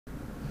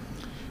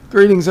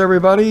Greetings,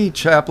 everybody.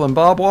 Chaplain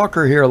Bob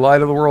Walker here,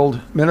 Light of the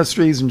World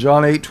Ministries. In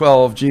John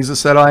 8:12,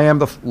 Jesus said, I am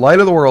the light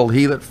of the world.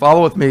 He that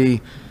followeth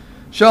me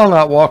shall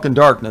not walk in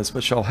darkness,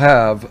 but shall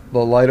have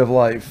the light of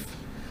life.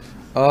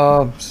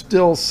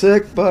 Still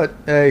sick, but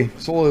hey,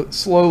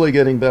 slowly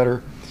getting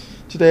better.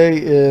 Today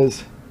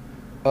is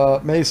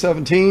May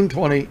 17,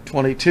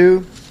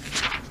 2022.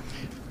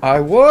 I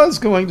was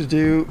going to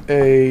do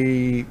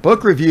a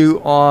book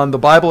review on the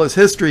Bible as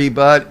history,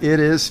 but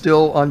it is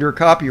still under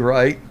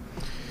copyright.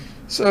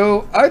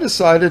 So I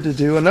decided to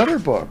do another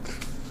book,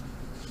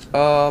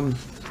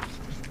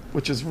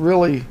 which is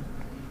really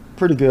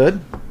pretty good.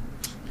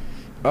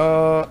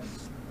 The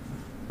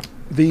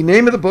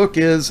name of the book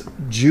is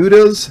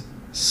Judah's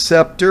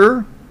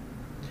Sceptre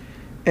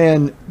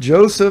and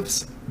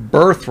Joseph's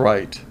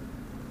Birthright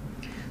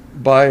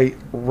by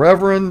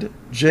Reverend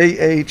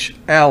J.H.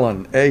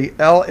 Allen,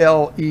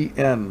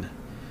 A-L-L-E-N.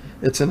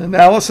 It's an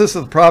analysis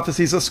of the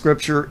prophecies of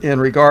Scripture in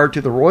regard to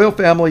the royal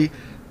family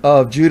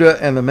of Judah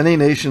and the many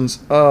nations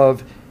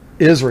of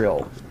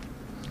Israel.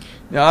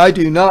 Now, I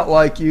do not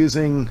like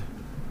using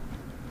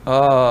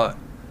the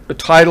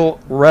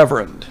title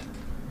Reverend.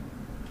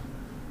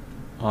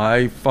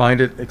 I find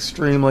it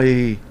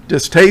extremely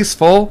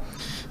distasteful,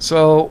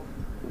 so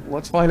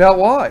let's find out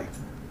why.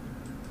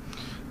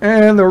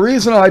 And the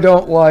reason I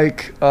don't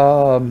like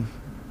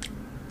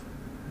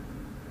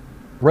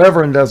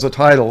Reverend as a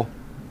title,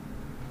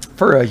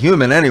 for a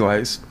human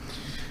anyways,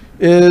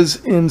 is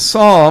in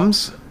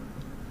Psalms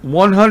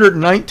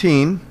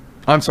 119,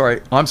 I'm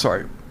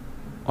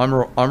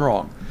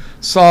wrong.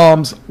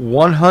 Psalms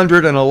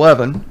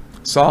 111,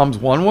 Psalms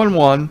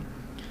 111,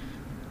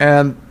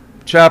 and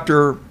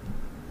chapter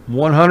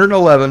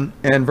 111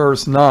 and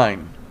verse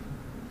 9.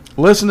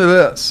 Listen to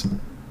this.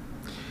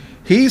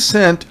 He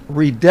sent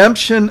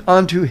redemption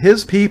unto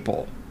his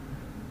people.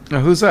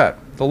 Now who's that?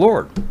 The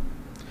Lord.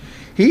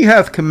 He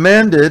hath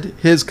commanded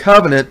his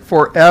covenant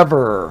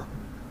forever.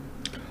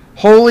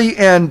 Holy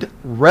and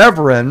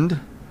reverend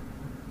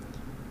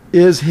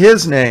is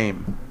his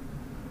name.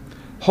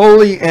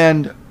 Holy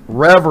and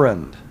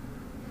reverend.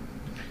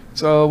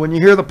 So when you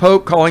hear the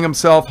Pope calling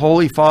himself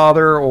Holy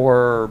Father,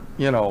 or,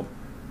 you know,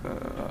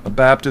 a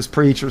Baptist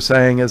preacher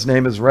saying his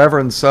name is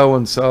Reverend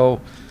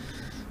so-and-so,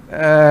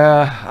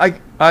 I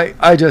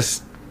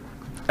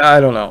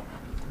don't know.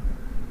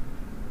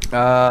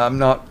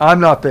 I'm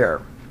not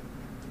there.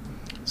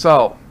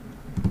 So,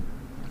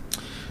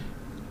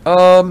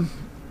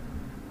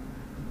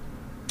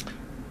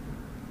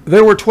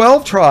 there were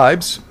 12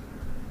 tribes.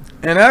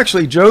 And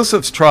actually,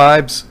 Joseph's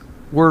tribes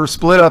were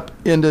split up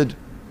into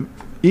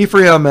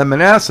Ephraim and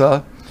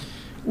Manasseh,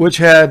 which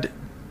had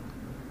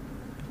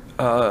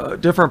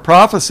different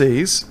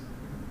prophecies.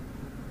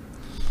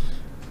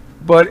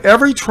 But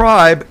every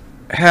tribe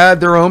had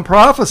their own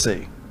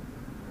prophecy.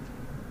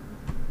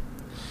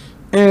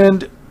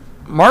 And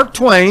Mark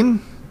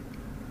Twain,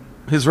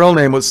 his real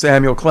name was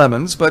Samuel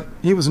Clemens, but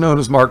he was known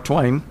as Mark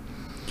Twain.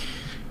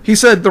 He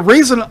said, the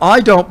reason I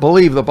don't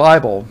believe the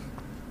Bible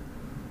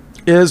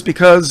is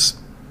because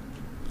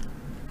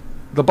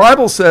the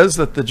Bible says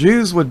that the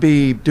Jews would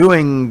be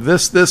doing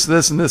this, and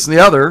this, and the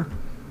other,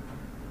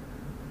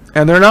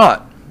 and they're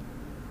not.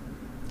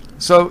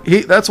 So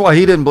that's why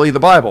he didn't believe the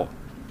Bible.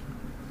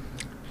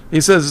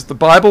 He says the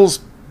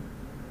Bible's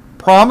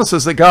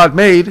promises that God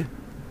made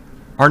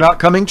are not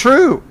coming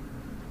true.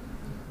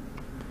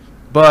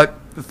 But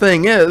the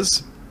thing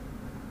is,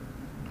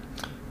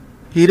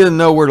 he didn't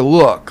know where to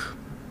look.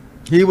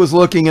 He was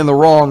looking in the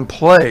wrong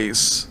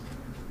place.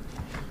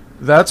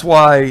 That's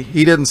why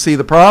he didn't see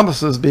the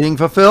promises being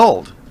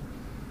fulfilled.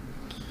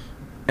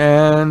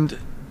 And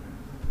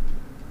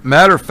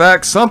matter of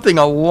fact, something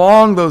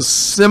along those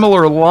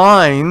similar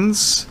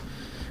lines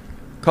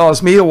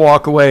caused me to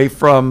walk away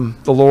from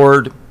the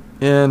Lord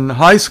in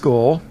high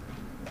school.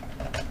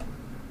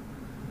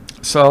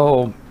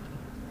 So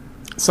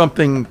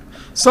something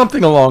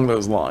along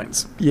those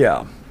lines.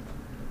 Yeah.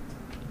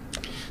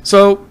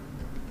 So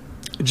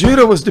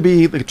Judah was to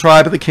be the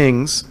tribe of the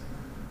kings.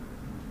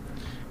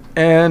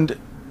 And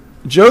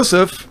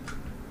Joseph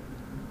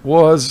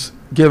was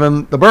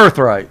given the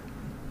birthright.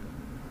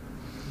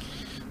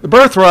 The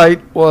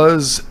birthright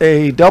was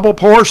a double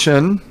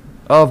portion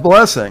of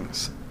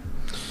blessings.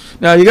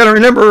 Now you got to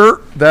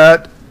remember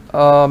that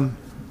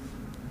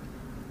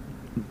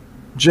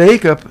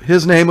Jacob,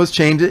 his name was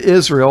changed to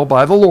Israel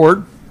by the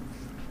Lord.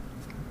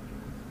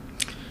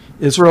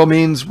 Israel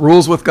means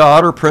rules with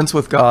God or prince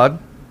with God.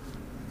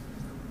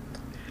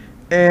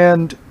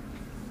 And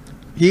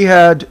he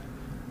had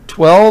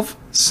 12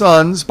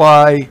 sons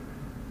by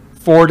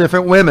 4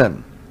 different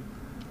women.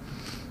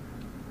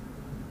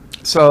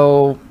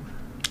 So,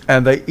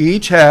 and they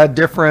each had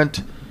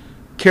different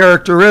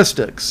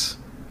characteristics.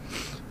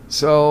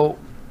 So,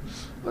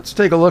 let's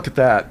take a look at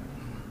that.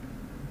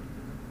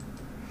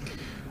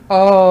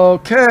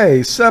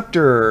 Okay,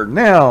 scepter,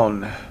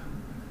 noun.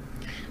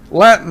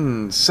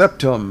 Latin,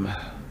 septum.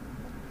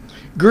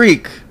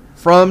 Greek,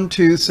 from,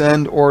 to,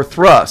 send, or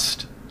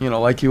thrust. You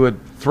know, like you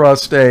would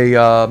thrust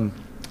a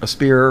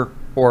spear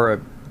or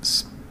a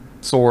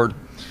sword.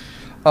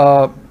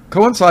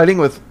 coinciding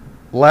with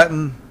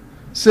Latin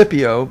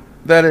scipio,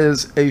 that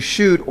is, a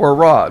shoot or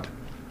rod.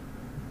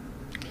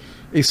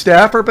 A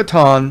staff or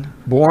baton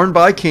borne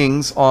by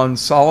kings on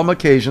solemn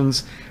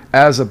occasions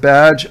as a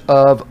badge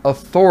of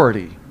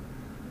authority.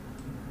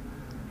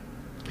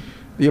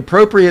 The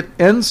appropriate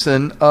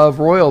ensign of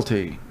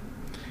royalty.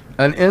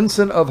 An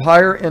ensign of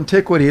higher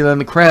antiquity than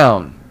the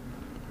crown.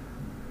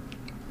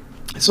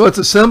 So it's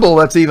a symbol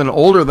that's even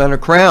older than a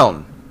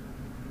crown.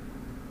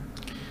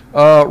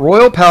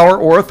 Royal power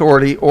or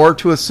authority, or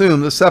to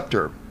assume the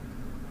scepter.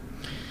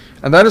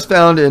 And that is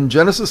found in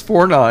Genesis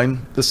 4:9.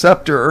 The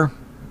scepter,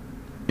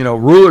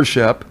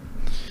 rulership,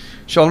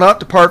 shall not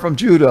depart from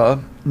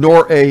Judah,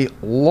 nor a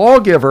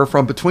lawgiver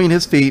from between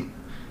his feet,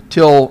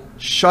 till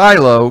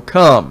Shiloh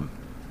come.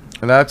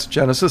 And that's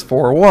Genesis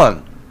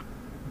 4:1.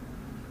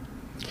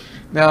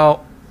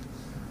 Now,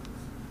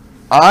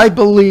 I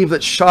believe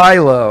that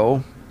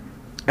Shiloh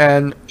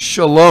and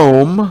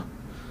Shalom,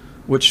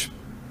 which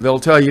they'll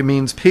tell you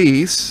means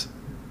peace,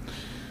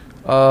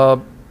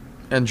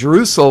 and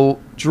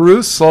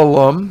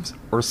Jerusalem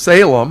or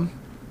Salem.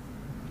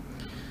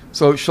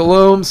 So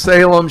Shalom,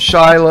 Salem,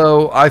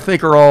 Shiloh, I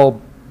think are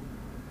all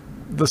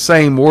the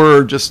same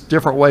word, just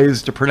different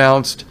ways to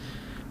pronounce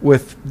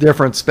with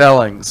different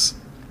spellings.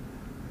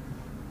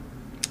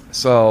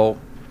 So,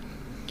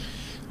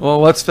 well,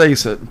 let's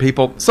face it.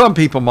 Some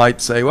people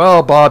might say,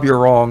 well, Bob, you're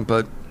wrong,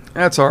 but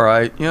that's all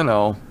right.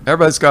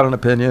 Everybody's got an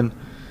opinion.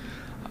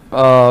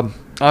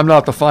 I'm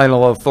not the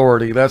final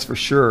authority, that's for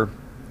sure.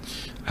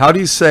 How do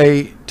you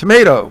say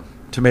tomato?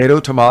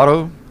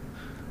 Tomato.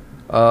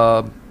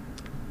 You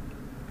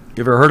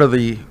ever heard of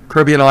the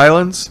Caribbean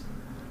islands?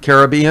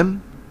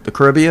 The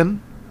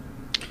Caribbean?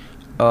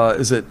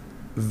 Is it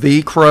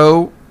the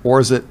crow or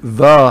is it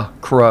the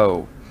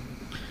crow?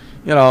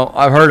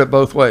 I've heard it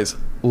both ways.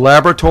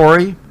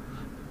 Laboratory.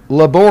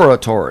 England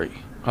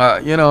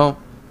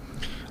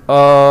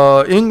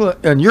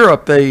and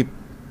Europe,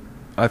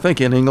 I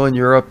think in England,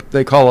 Europe,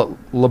 they call it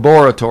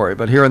laboratory,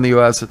 but here in the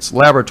U.S. it's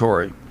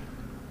laboratory.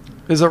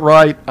 Is it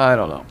right? I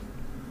don't know.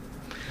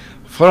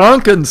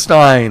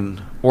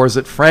 Frankenstein, or is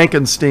it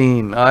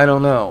Frankenstein? I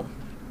don't know.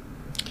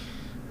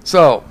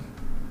 So,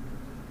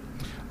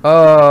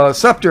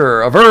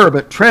 scepter, a verb,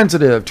 a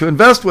transitive, to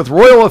invest with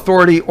royal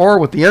authority or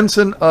with the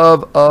ensign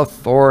of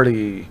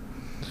authority.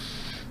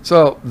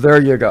 So,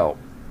 there you go.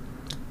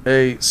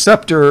 A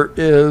scepter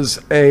is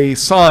a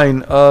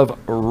sign of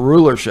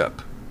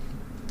rulership.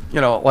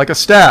 Like a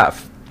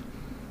staff.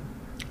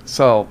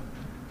 So,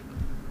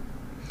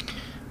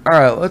 all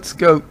right, let's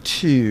go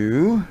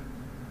to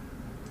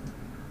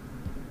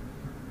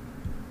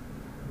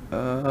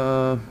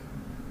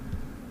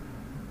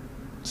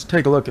let's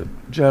take a look at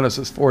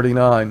Genesis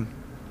 49.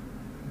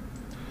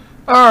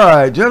 All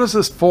right,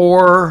 Genesis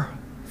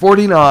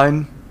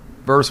 4:49,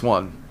 verse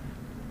 1.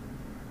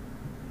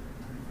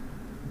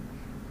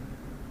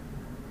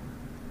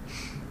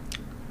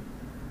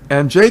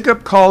 And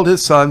Jacob called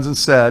his sons and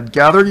said,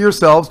 gather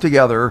yourselves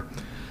together,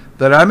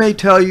 that I may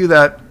tell you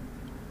that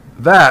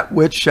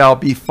which shall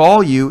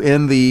befall you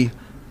in the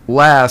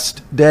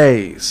last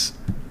days.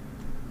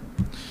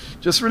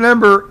 Just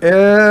remember,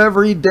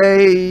 every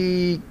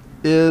day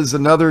is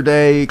another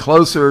day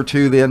closer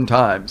to the end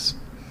times.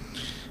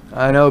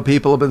 I know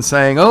people have been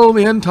saying, oh,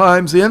 the end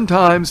times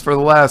for the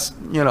last,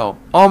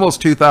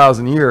 almost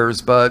 2,000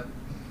 years, but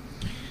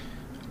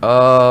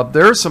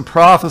there's some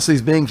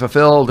prophecies being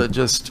fulfilled that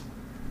just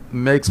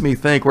makes me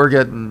think we're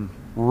getting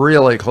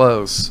really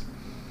close.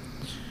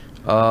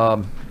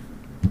 So,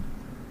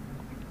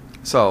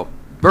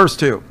 verse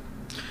 2.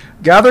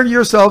 Gather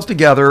yourselves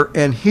together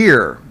and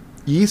hear,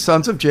 ye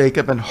sons of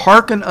Jacob, and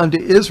hearken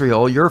unto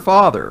Israel your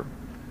father.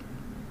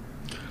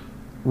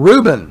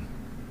 Reuben,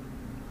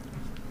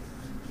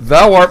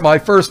 thou art my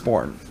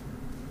firstborn,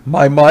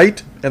 my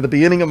might and the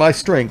beginning of my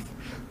strength,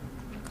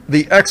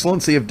 the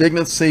excellency of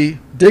dignity,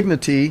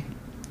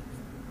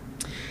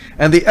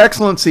 and the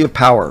excellency of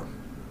power.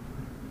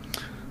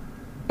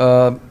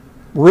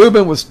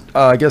 Reuben was,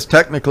 I guess,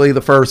 technically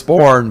the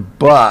firstborn,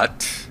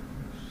 but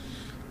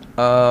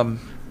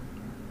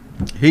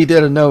he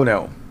did a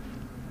no-no.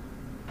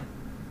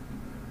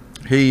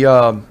 He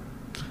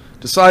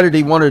decided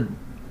he wanted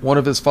one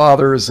of his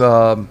father's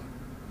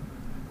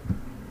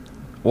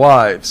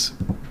wives.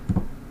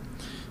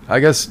 I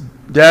guess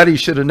Daddy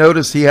should have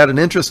noticed he had an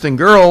interest in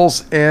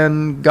girls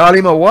and got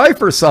him a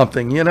wife or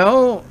something,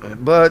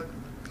 But,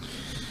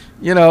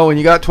 when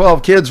you got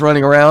 12 kids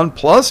running around,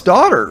 plus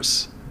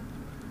daughters.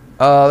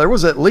 There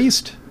was at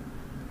least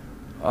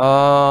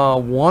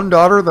one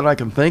daughter that I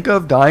can think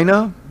of,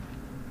 Dinah.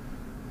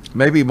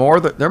 Maybe more.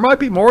 There might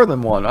be more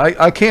than one.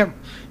 I can't,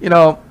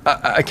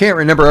 I can't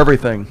remember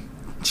everything.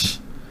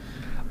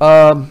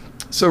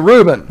 So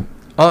Reuben,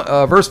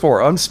 verse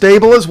 4,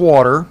 unstable as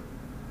water,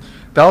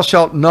 thou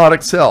shalt not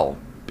excel,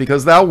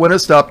 because thou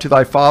wentest up to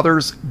thy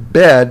father's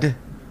bed,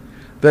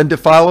 then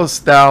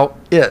defilest thou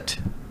it.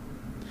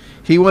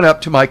 He went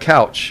up to my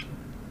couch.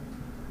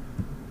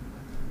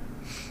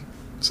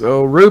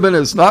 So Reuben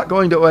is not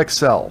going to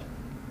excel.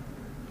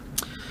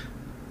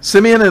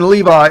 Simeon and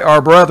Levi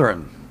are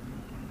brethren.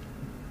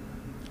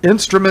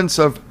 Instruments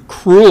of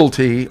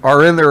cruelty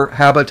are in their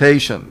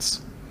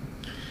habitations.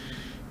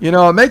 You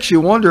know, it makes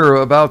you wonder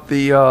about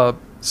the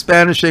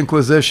Spanish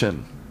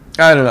Inquisition.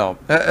 I don't know.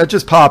 It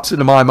just pops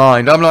into my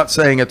mind. I'm not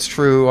saying it's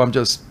true. I'm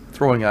just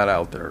throwing that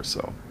out there.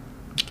 So,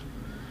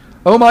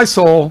 O my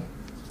soul,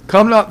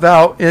 come not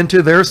thou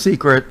into their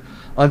secret,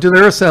 unto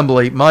their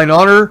assembly. Mine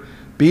honor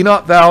be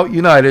not thou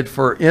united,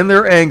 for in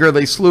their anger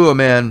they slew a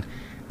man,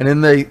 and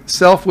in the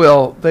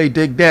selfwill they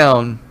dig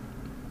down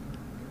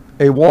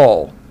a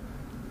wall.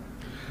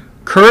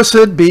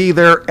 Cursed be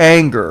their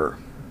anger,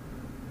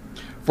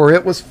 for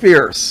it was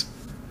fierce,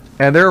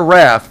 and their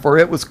wrath, for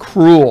it was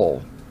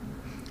cruel.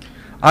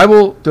 I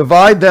will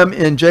divide them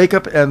in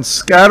Jacob and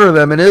scatter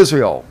them in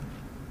Israel.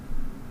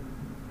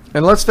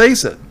 And let's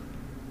face it,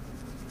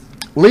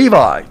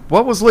 Levi.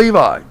 What was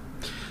Levi?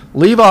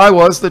 Levi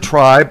was the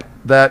tribe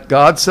that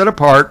God set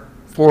apart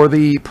for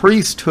the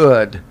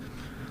priesthood.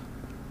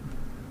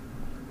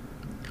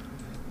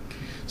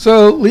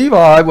 So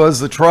Levi was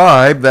the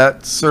tribe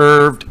that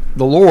served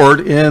the Lord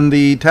in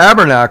the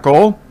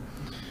tabernacle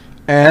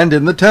and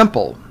in the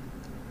temple.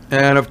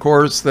 And of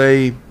course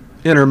they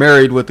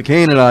intermarried with the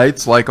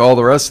Canaanites like all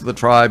the rest of the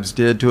tribes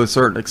did to a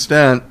certain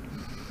extent.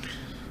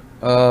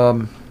 They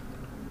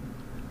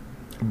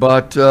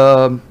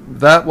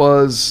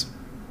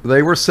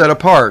were set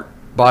apart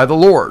by the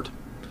Lord,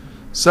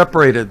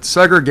 separated,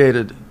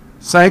 segregated,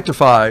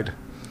 sanctified,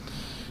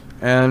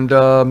 and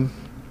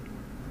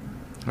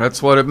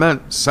that's what it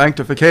meant,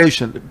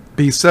 sanctification, to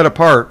be set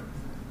apart.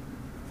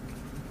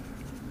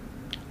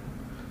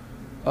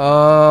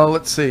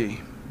 Let's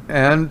see,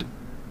 and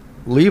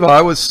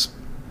Levi was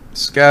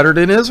scattered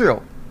in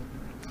Israel.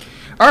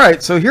 All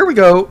right, so here we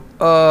go,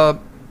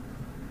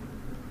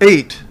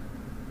 8,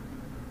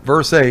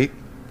 verse 8,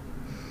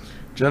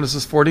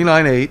 Genesis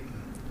 49:8.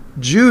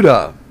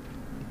 Judah,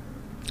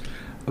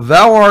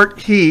 thou art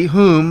he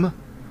whom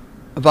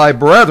thy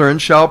brethren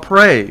shall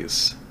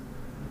praise.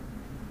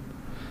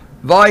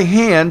 Thy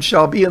hand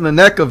shall be in the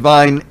neck of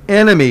thine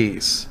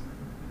enemies.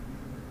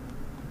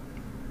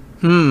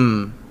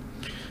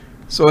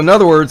 So in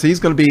other words, he's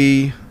going to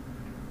be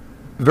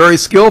very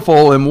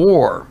skillful in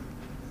war.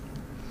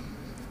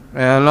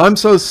 And I'm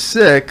so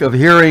sick of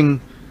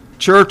hearing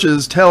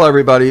churches tell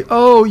everybody,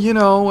 oh, you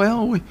know,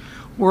 well,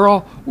 we're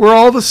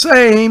all the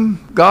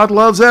same. God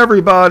loves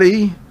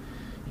everybody.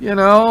 You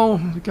know,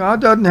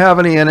 God doesn't have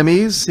any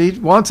enemies. He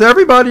wants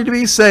everybody to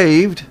be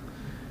saved.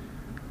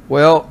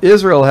 Well,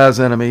 Israel has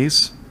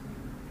enemies.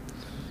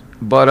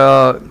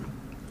 But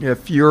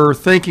if you're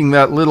thinking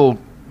that little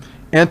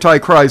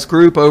Antichrist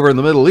group over in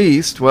the Middle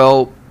East,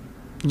 well,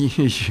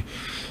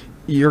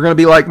 you're going to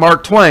be like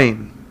Mark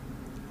Twain.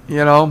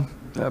 You know,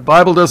 the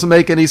Bible doesn't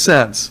make any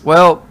sense.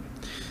 Well,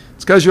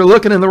 it's because you're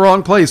looking in the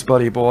wrong place,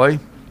 buddy boy.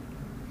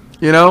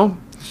 You know,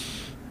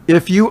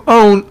 if you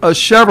own a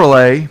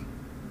Chevrolet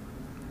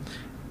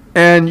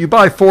and you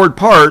buy Ford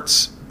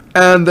parts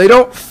and they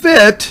don't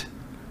fit,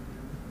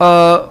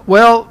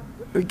 well,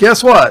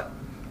 guess what?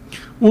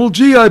 Well,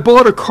 gee, I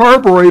bought a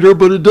carburetor,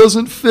 but it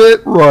doesn't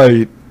fit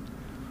right.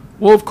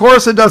 Well, of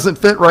course it doesn't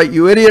fit right,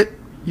 you idiot.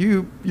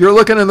 You're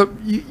looking in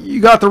you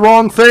got the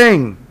wrong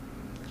thing.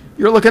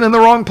 You're looking in the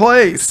wrong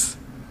place.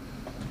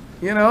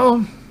 You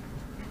know,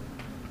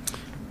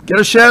 get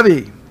a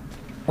Chevy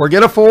or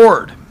get a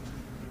Ford.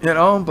 You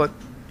know, but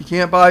you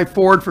can't buy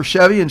Ford for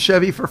Chevy and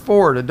Chevy for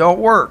Ford. It don't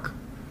work.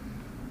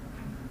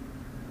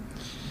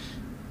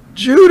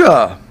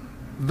 Judah,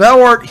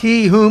 thou art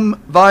he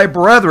whom thy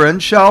brethren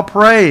shall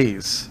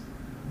praise.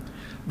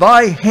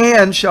 Thy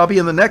hand shall be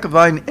in the neck of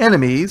thine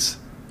enemies.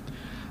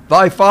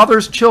 Thy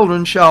father's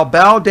children shall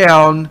bow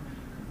down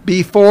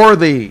before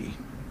thee.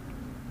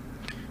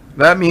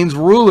 That means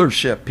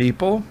rulership,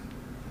 people.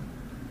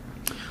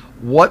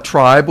 What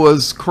tribe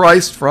was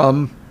Christ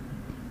from,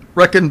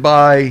 reckoned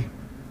by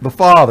the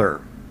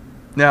Father?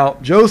 Now,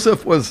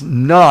 Joseph was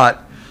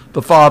not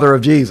the father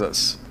of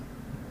Jesus,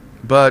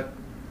 but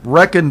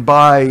reckoned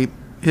by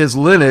his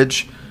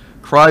lineage,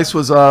 Christ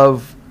was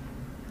of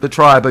the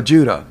tribe of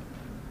Judah.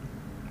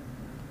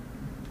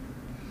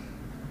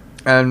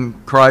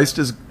 And Christ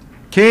is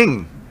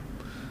king.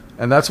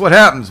 And that's what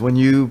happens. When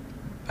you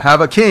have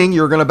a king,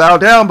 you're going to bow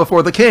down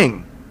before the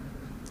king.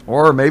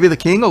 Or maybe the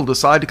king will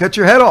decide to cut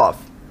your head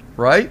off,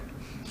 right?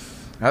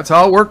 That's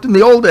how it worked in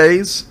the old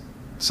days.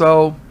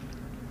 So,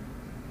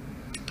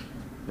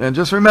 and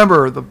just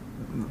remember,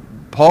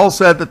 Paul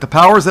said that the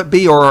powers that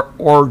be are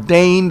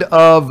ordained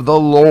of the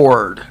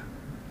Lord.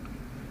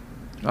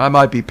 I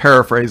might be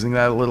paraphrasing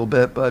that a little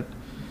bit, but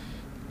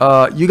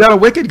you got a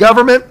wicked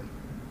government?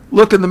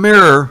 Look in the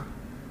mirror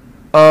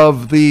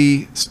of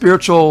the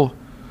spiritual,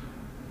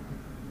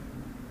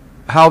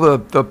 how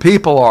the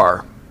people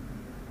are.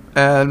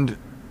 And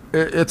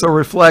it's a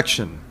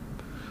reflection.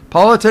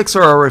 Politics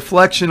are a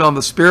reflection on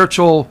the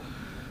spiritual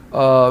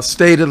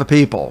state of the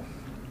people.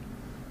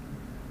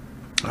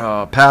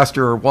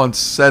 Pastor once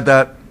said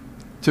that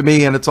to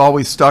me, and it's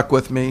always stuck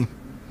with me.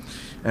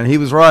 And he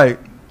was right.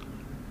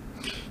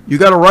 You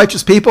got a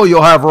righteous people,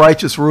 you'll have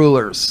righteous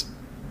rulers.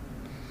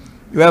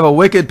 You have a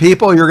wicked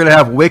people, you're going to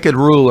have wicked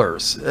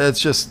rulers. It's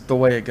just the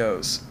way it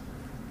goes.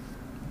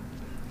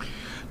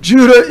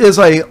 Judah is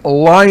a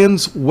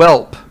lion's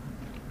whelp.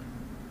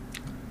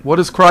 What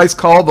is Christ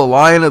called? The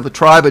Lion of the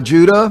tribe of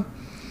Judah?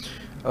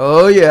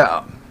 Oh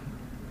yeah.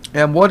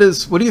 And what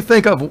do you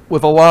think of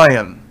with a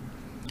lion?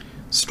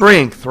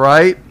 Strength,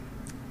 right?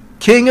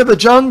 King of the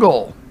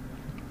jungle.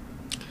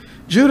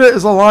 Judah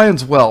is a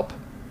lion's whelp.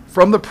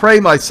 From the prey,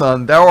 my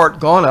son, thou art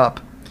gone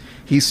up.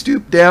 He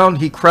stooped down,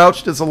 he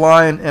crouched as a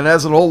lion, and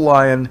as an old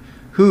lion,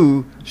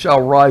 who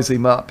shall rise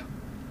him up?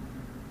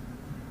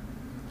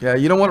 Yeah,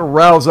 you don't want to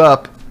rouse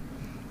up.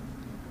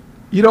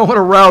 You don't want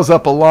to rouse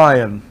up a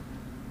lion.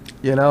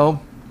 You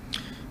know?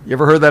 You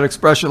ever heard that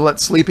expression, let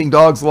sleeping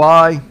dogs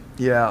lie?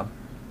 Yeah.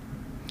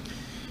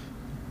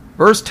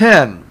 Verse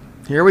 10.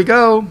 Here we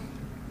go.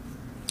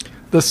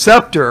 The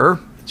scepter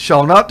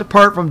shall not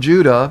depart from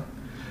Judah,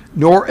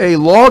 nor a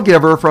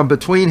lawgiver from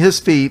between his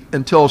feet,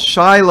 until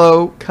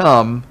Shiloh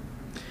come,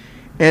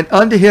 and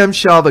unto him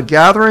shall the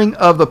gathering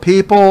of the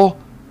people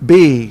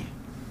be.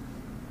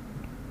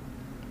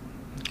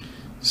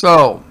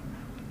 So,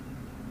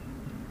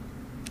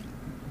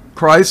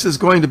 Christ is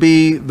going to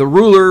be the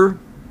ruler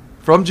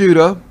from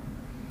Judah,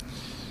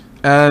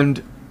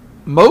 and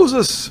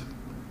Moses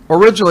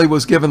originally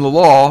was given the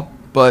law,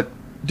 but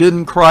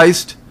didn't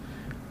Christ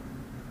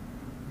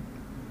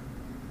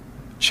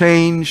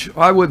change?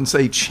 I wouldn't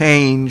say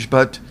change,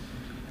 but,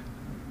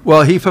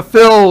 well, he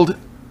fulfilled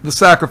the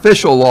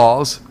sacrificial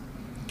laws,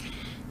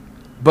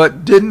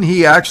 but didn't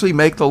he actually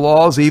make the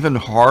laws even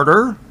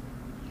harder?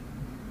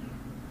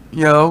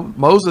 You know,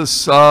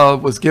 Moses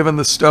was given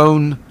the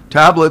stone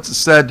tablets that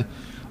said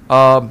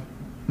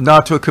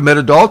not to commit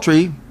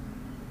adultery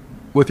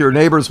with your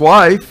neighbor's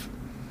wife.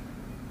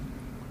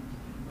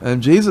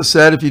 And Jesus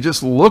said, if you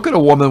just look at a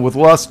woman with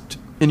lust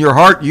in your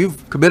heart,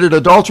 you've committed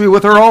adultery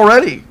with her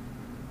already.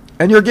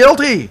 And you're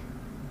guilty.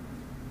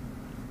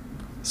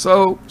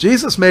 So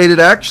Jesus made it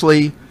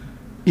actually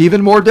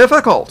even more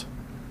difficult,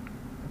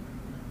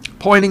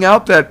 pointing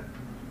out that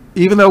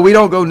even though we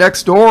don't go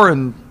next door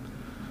and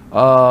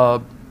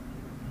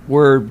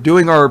we're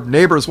doing our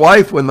neighbor's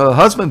wife when the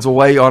husband's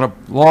away on a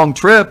long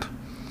trip,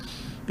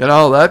 you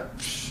know, that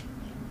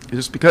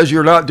just because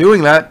you're not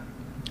doing that,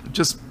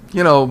 just,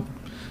 you know,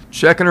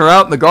 checking her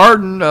out in the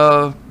garden,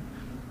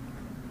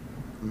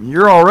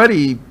 you're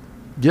already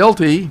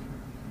guilty.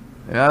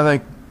 And I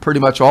think pretty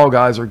much all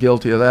guys are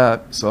guilty of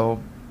that.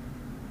 So,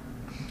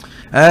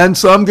 and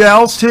some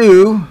gals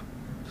too.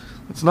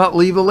 Let's not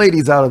leave the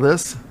ladies out of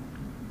this.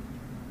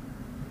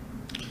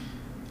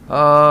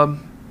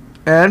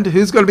 And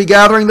who's going to be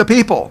gathering the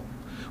people?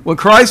 When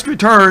Christ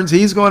returns,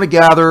 he's going to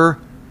gather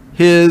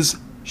his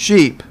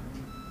sheep.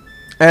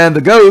 And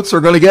the goats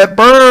are going to get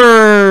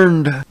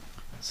burned.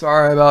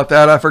 Sorry about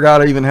that. I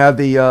forgot I even had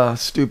the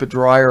stupid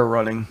dryer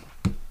running.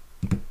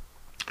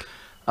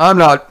 I'm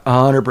not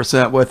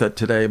 100% with it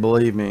today,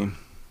 believe me.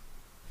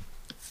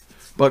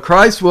 But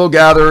Christ will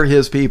gather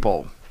his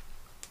people.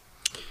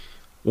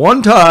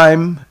 One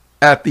time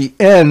at the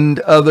end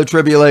of the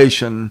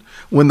tribulation,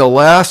 when the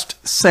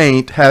last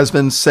saint has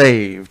been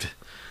saved,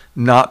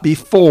 not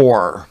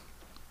before.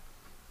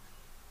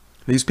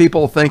 These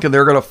people thinking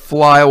they're going to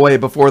fly away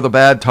before the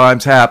bad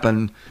times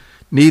happen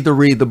need to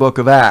read the book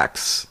of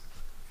Acts.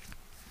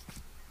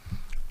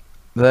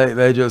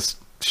 They just,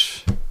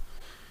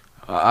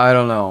 I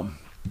don't know.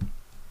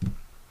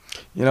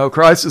 You know,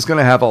 Christ is going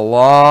to have a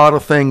lot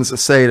of things to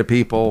say to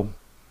people.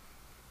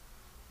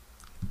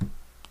 You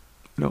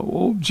know,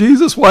 oh,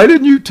 Jesus, why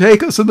didn't you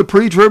take us in the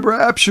pre-trib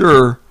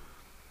rapture?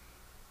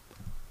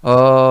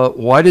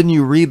 Why didn't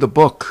you read the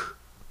book?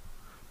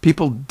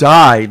 People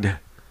died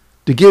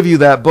to give you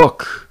that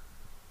book.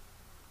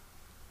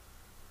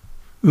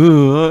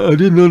 I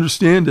didn't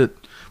understand it.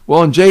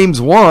 Well, in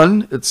James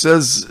 1, it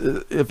says,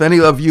 if any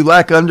of you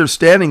lack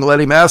understanding,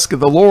 let him ask of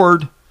the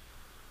Lord,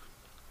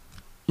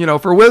 you know,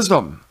 for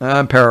wisdom.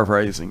 I'm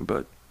paraphrasing,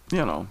 but,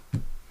 you know.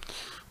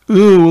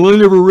 Oh, well, I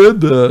never read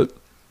that.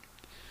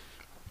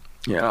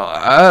 You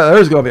know,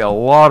 there's going to be a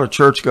lot of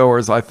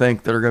churchgoers, I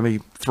think, that are going to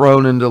be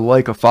thrown into the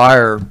lake of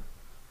fire.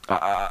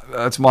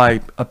 That's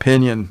my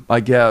opinion, I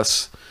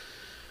guess.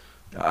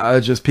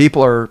 Just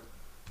people are,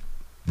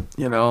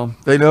 you know,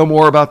 they know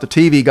more about the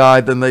TV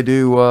guide than they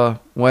do,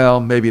 well,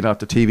 maybe not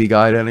the TV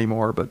guide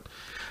anymore, but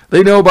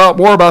they know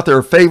more about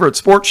their favorite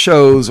sports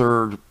shows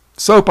or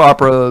soap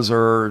operas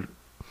or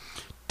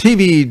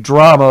TV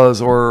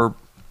dramas or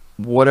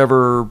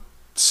whatever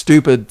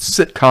stupid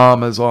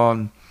sitcom is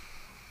on.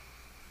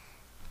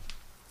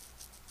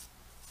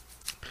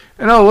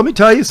 You know, let me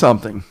tell you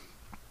something.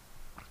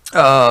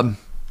 I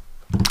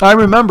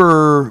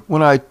remember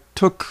when I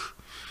took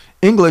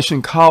English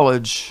in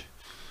college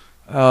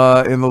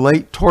towards the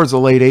late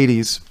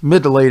 80s,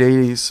 mid to late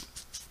 80s.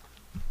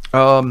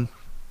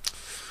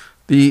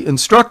 The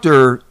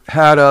instructor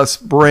had us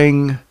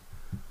bring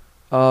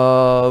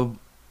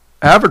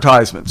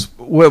advertisements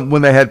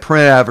when they had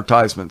print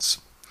advertisements.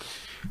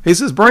 He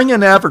says, bring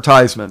in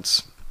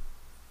advertisements,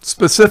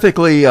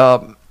 specifically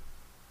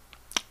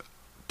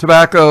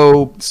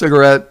tobacco,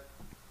 cigarette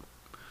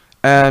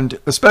and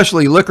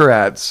especially liquor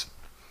ads.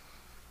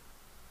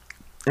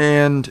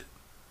 And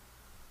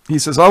he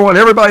says, I want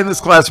everybody in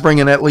this class to bring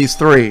in at least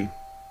 3.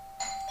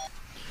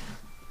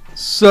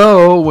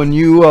 So when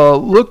you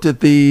looked at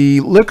the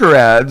liquor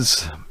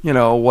ads, you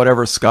know,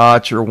 whatever,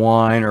 scotch or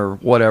wine or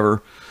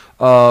whatever,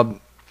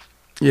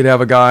 you'd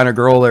have a guy and a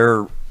girl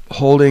there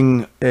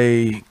holding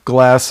a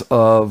glass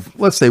of,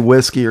 let's say,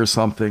 whiskey or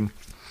something.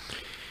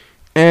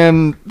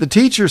 And the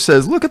teacher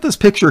says, look at this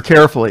picture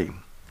carefully.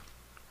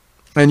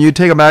 And you'd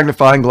take a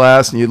magnifying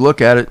glass and you'd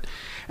look at it.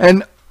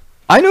 And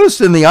I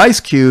noticed in the ice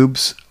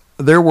cubes,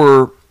 there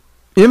were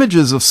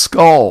images of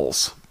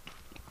skulls.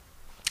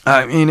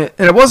 I mean, and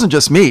it wasn't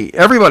just me.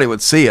 Everybody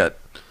would see it.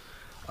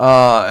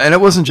 And it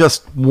wasn't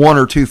just 1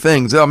 or 2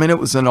 things. I mean, it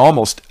was in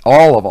almost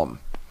all of them.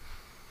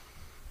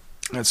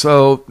 And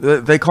so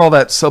they call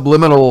that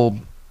subliminal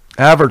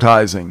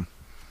advertising.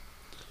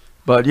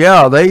 But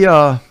yeah,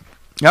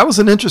 that was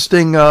an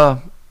interesting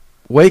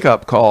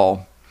wake-up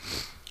call.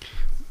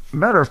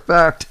 Matter of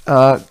fact,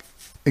 Gail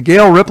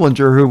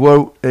Ripplinger, who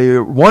wrote a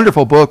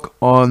wonderful book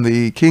on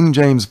the King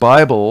James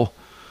Bible,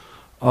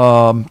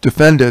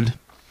 Defended,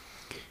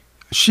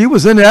 she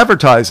was in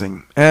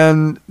advertising,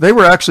 and they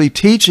were actually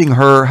teaching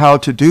her how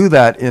to do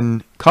that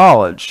in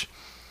college.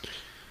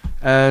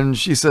 And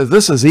she says,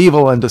 this is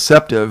evil and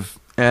deceptive.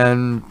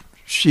 And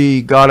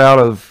she got out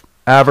of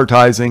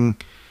advertising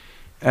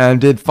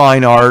and did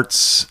fine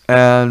arts.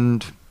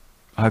 And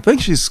I think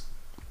she's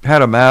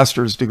had a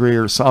master's degree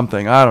or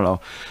something. I don't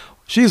know.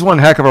 She's one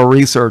heck of a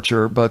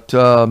researcher, but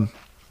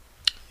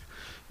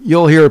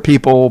you'll hear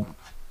people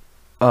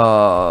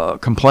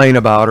complain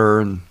about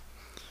her. And,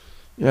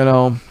 you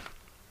know,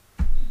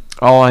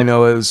 all I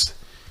know is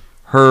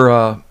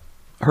her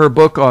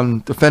book on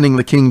defending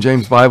the King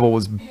James Bible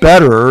was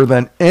better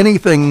than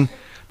anything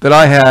that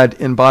I had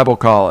in Bible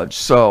college.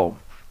 So,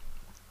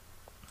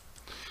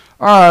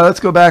 all right,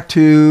 let's go back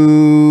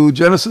to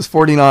Genesis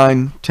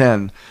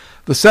 49:10.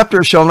 The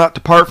scepter shall not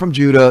depart from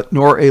Judah,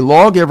 nor a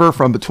lawgiver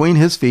from between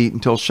his feet,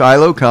 until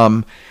Shiloh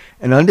come,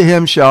 and unto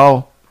him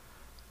shall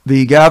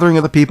the gathering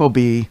of the people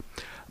be,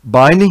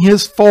 binding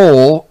his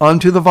foal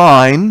unto the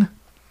vine.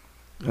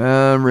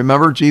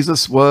 Remember,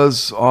 Jesus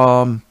was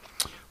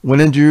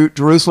went into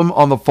Jerusalem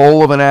on the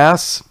foal of an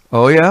ass.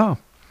 Oh yeah.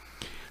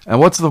 And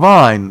what's the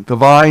vine? The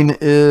vine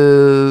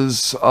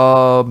is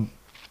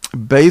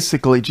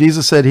basically,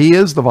 Jesus said he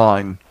is the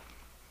vine.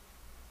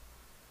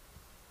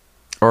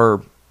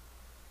 Or,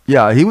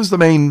 yeah, he was the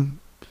main,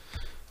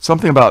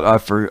 something about,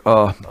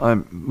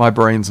 my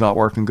brain's not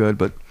working good,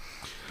 but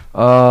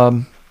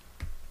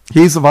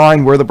he's the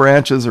vine, we're the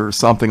branches, or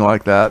something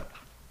like that.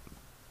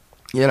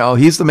 You know,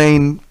 he's the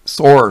main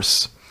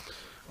source.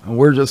 And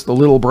we're just the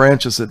little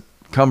branches that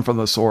come from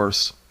the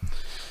source.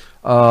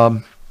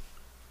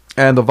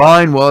 And the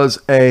vine was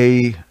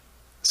a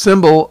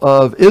symbol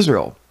of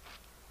Israel.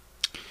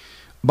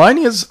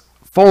 Binding his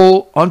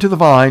foal unto the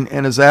vine,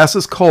 and his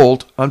ass's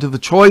colt unto the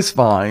choice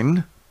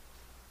vine.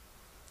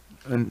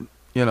 And,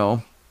 you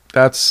know,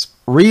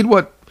 read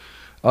what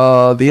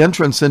the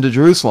entrance into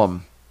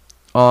Jerusalem,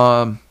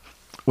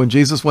 when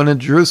Jesus went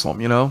into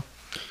Jerusalem, you know.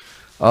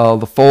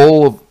 The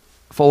foal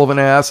of an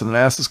ass and an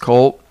ass's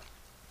colt.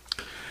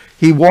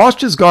 He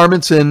washed his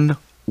garments in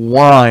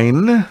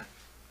wine,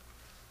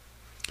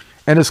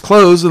 and his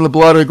clothes in the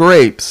blood of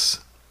grapes.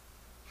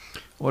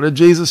 What did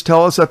Jesus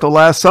tell us at the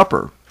Last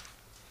Supper?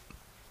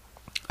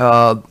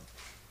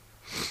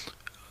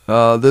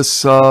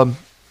 This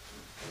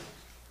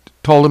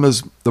told him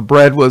the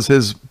bread was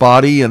his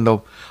body and the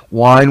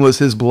wine was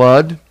his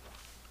blood.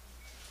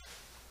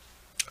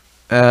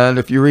 And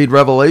if you read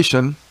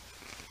Revelation,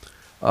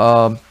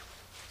 we're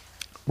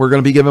going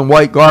to be given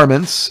white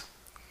garments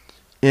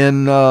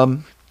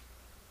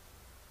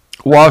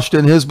washed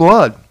in his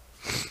blood.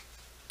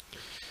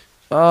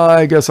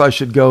 I guess I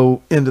should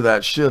go into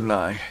that, shouldn't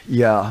I?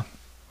 Yeah.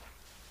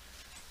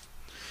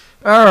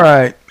 All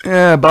right.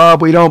 Yeah,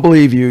 Bob, we don't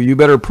believe you. You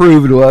better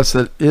prove to us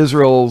that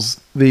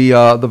Israel's the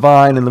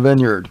vine and the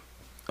vineyard.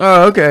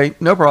 Oh, okay.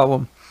 No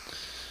problem.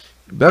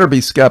 Better be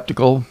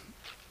skeptical.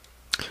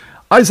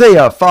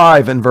 Isaiah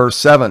 5 and verse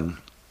 7.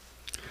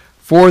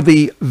 For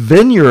the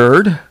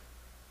vineyard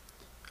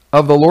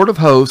of the Lord of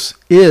hosts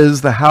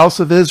is the house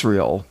of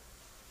Israel.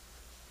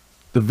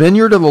 The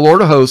vineyard of the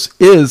Lord of hosts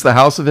is the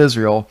house of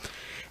Israel,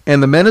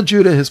 and the men of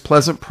Judah his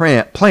pleasant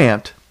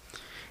plant.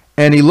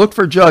 And he looked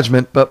for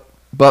judgment, but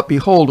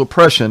behold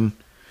oppression,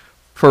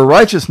 for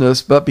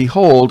righteousness, but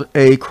behold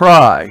a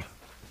cry.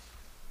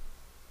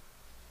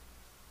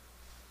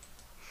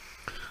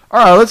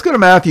 All right, let's go to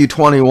Matthew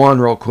 21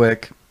 real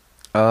quick.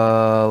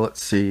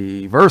 Let's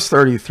see, verse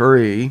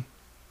 33.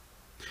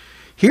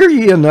 Hear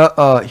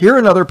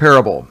another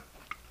parable.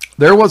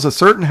 There was a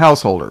certain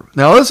householder.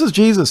 Now this is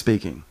Jesus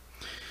speaking.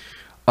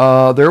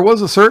 There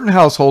was a certain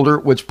householder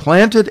which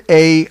planted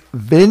a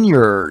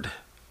vineyard,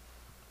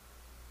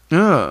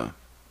 and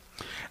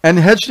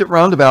hedged it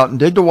round about, and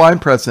digged a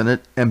winepress in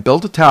it, and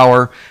built a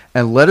tower,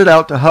 and let it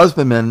out to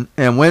husbandmen,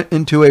 and went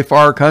into a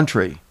far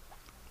country.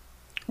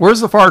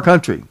 Where's the far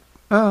country?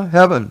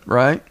 Heaven,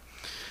 right?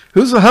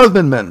 Who's the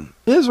husbandman?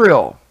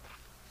 Israel.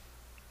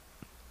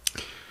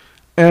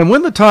 And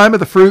when the time of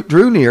the fruit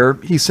drew near,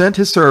 he sent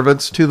his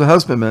servants to the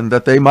husbandmen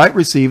that they might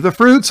receive the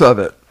fruits of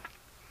it.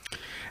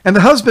 And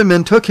the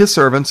husbandman took his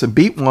servants and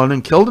beat one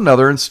and killed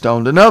another and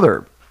stoned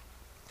another.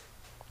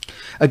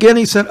 Again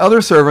he sent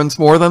other servants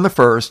more than the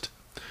first,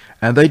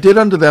 and they did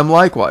unto them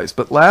likewise.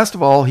 But last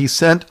of all he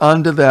sent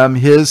unto them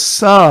his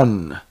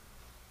son,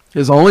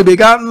 his only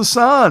begotten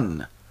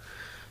son,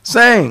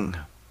 saying,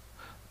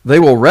 They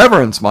will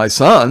reverence my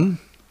son.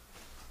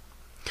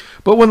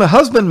 But when the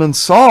husbandmen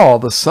saw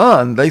the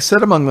son, they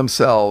said among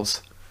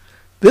themselves,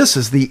 This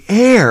is the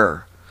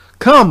heir.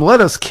 Come,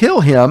 let us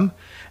kill him,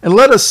 and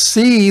let us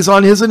seize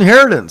on his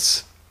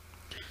inheritance.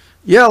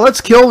 Yeah,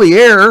 let's kill the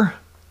heir,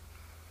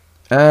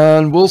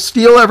 and we'll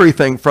steal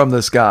everything from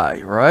this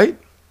guy, right?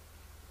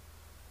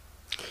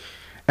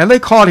 And they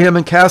caught him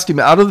and cast him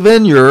out of the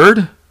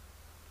vineyard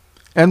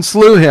and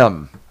slew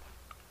him.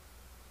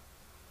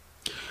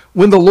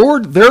 When the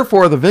Lord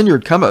therefore of the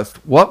vineyard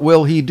cometh, what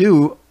will he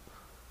do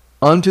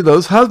unto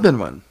those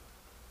husbandmen?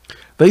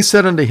 They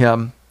said unto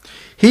him,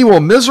 He will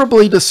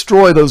miserably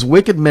destroy those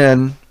wicked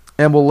men,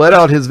 and will let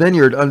out his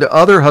vineyard unto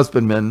other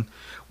husbandmen,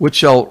 which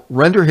shall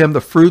render him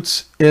the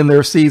fruits in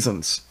their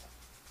seasons.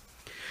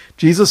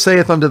 Jesus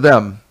saith unto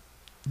them,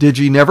 Did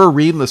ye never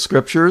read in the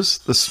scriptures,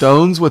 the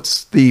stones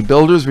which the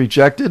builders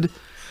rejected,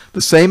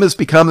 the same has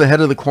become the head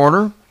of the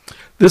corner?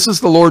 This is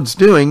the Lord's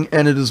doing,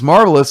 and it is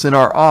marvelous in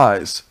our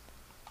eyes.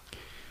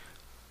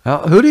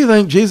 Now, who do you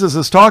think Jesus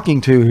is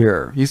talking to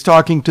here? He's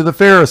talking to the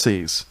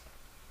Pharisees.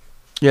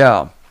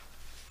 Yeah,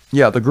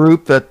 the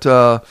group that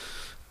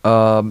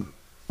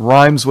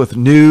rhymes with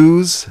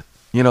news,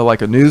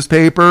 like a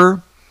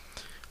newspaper,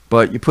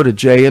 but you put a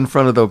J in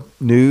front of the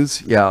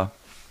news, yeah,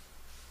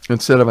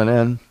 instead of an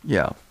N,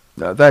 yeah,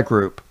 that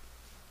group.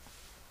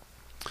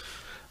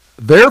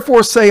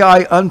 Therefore say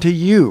I unto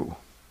you,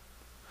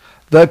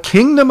 the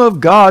kingdom of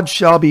God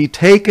shall be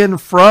taken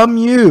from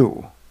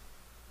you,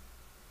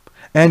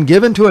 and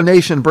given to a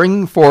nation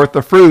bringing forth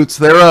the fruits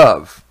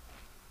thereof.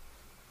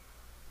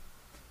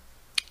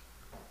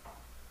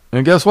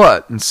 And guess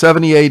what? In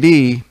 70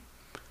 AD,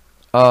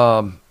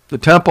 the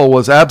temple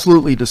was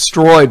absolutely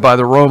destroyed by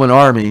the Roman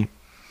army,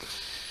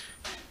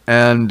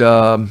 and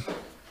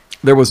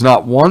there was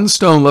not one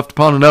stone left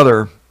upon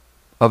another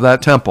of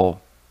that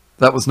temple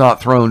that was not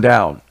thrown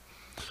down.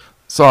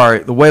 Sorry,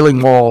 the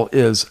Wailing Wall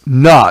is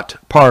not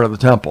part of the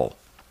temple.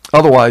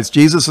 Otherwise,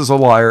 Jesus is a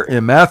liar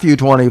in Matthew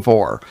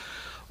 24,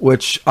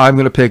 which I'm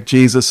going to pick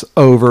Jesus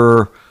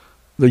over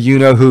the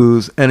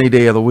you-know-who's any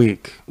day of the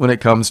week when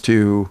it comes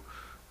to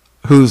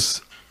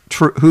who's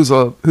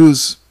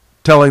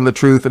telling the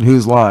truth and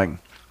who's lying.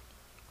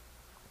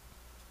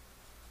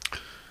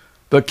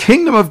 The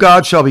kingdom of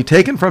God shall be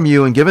taken from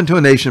you and given to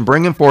a nation,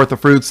 bringing forth the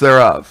fruits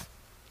thereof.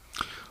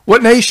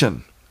 What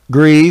nation?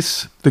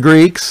 Greece, the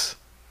Greeks.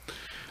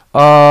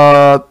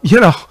 The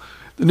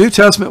New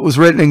Testament was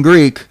written in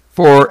Greek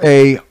for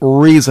a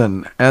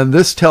reason, and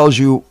this tells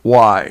you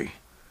why.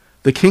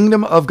 The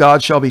kingdom of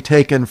God shall be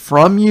taken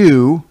from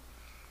you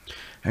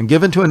and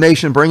given to a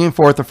nation, bringing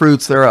forth the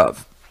fruits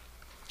thereof.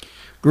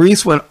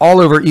 Greece went all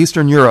over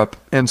Eastern Europe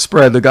and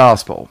spread the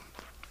gospel.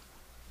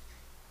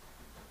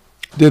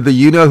 Did the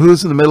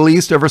you-know-who's in the Middle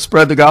East ever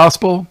spread the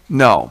gospel?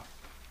 No.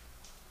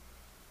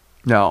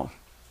 No.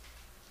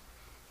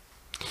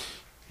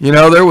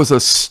 There was a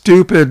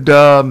stupid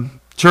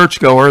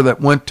churchgoer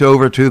that went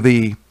over to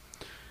the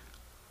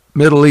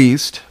Middle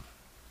East,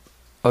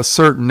 a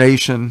certain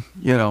nation,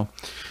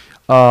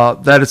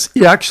 that it's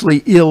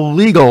actually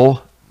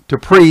illegal to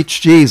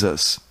preach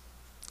Jesus.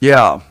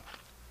 Yeah.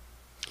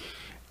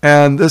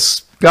 And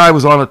this guy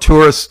was on a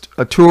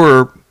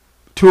tour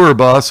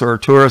bus or a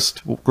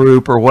tourist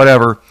group or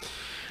whatever,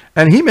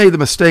 and he made the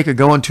mistake of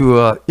going to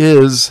a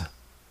Israeli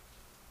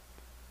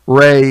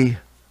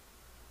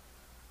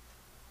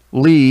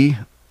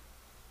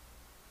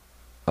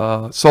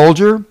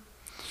soldier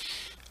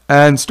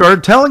and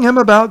started telling him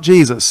about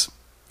Jesus.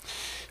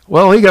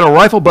 Well, he got a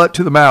rifle butt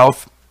to the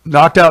mouth,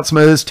 knocked out some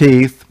of his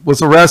teeth,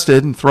 was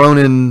arrested and thrown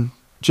in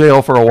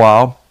jail for a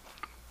while.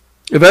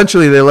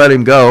 Eventually they let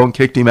him go and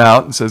kicked him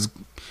out and says,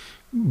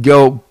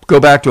 go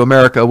back to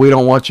America. We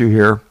don't want you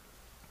here.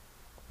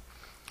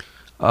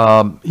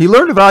 He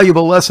learned a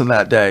valuable lesson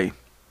that day.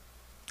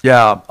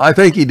 Yeah, I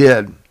think he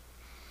did.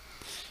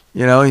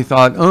 He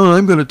thought,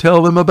 I'm going to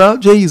tell them about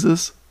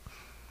Jesus.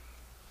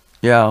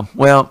 Yeah,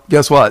 well,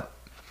 guess what?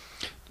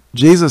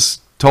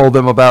 Jesus told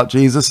them about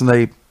Jesus, and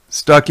they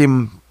stuck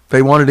him.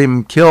 They wanted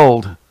him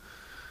killed.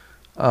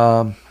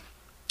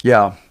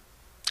 Yeah.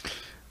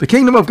 The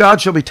kingdom of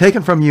God shall be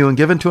taken from you and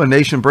given to a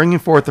nation, bringing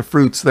forth the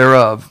fruits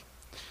thereof.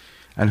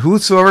 And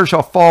whosoever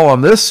shall fall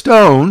on this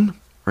stone,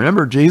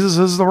 remember, Jesus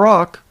is the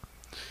rock.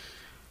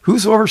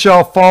 Whosoever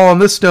shall fall on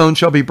this stone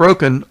shall be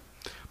broken,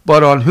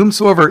 but on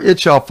whomsoever it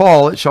shall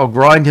fall, it shall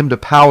grind him to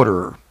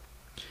powder.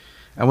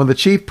 And when the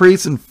chief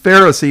priests and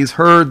Pharisees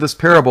heard this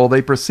parable,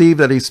 they perceived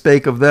that he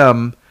spake of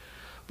them.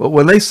 But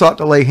when they sought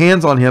to lay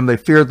hands on him, they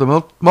feared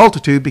the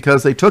multitude,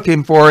 because they took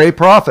him for a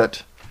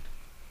prophet.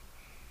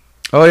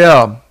 Oh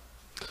yeah,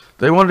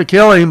 They wanted to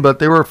kill him, but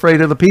they were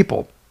afraid of the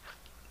people.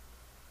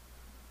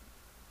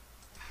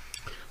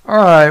 All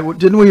right,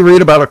 didn't we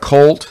read about a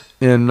colt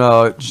in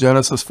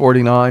Genesis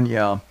 49?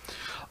 Yeah.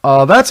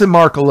 That's in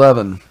Mark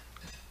 11,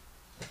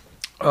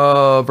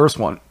 verse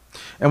 1.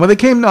 And when they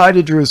came nigh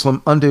to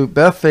Jerusalem unto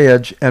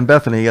Bethphage and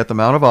Bethany at the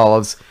Mount of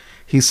Olives,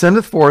 he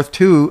sendeth forth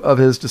 2 of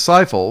his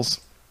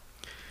disciples,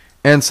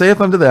 and saith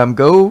unto them,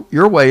 Go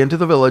your way into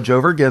the village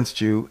over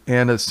against you,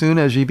 and as soon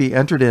as ye be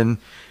entered in,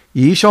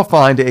 ye shall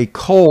find a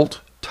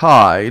colt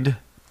tied,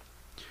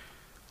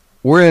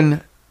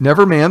 wherein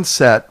never man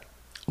sat.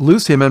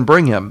 Loose him and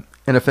bring him.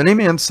 And if any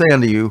man say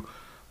unto you,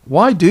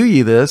 Why do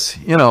ye this?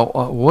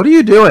 What are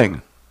you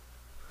doing?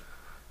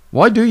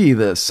 Why do ye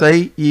this?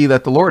 Say ye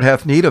that the Lord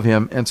hath need of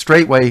him, and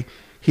straightway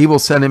he will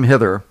send him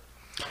hither.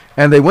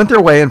 And they went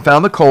their way and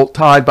found the colt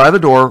tied by the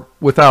door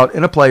without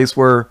in a place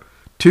where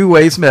 2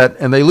 ways met,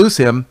 and they loose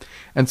him.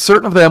 And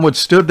certain of them which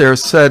stood there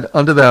said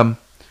unto them,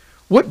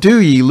 What do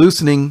ye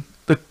loosing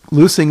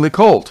the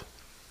colt?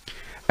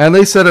 And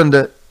they said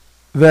unto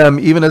them,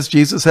 even as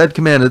Jesus had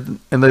commanded,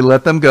 and they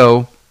let them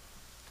go.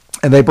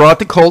 And they brought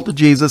the colt to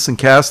Jesus and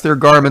cast their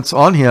garments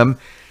on him,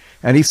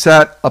 and he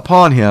sat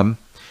upon him.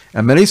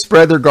 And many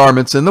spread their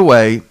garments in the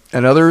way,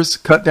 and others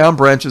cut down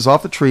branches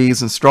off the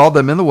trees and strawed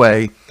them in the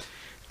way.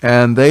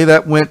 And they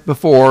that went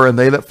before and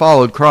they that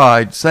followed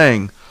cried,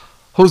 saying,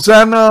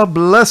 Hosanna,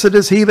 blessed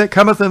is he that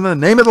cometh in the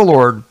name of the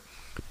Lord.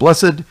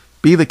 Blessed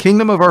be the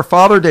kingdom of our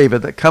father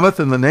David that cometh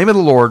in the name of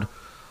the Lord.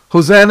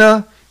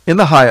 Hosanna in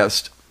the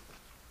highest.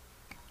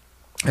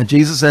 And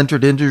Jesus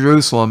entered into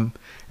Jerusalem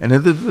and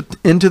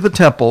into the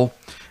temple.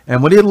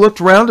 And when he had looked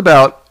round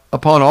about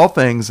upon all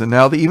things, and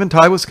now the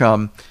eventide was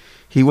come,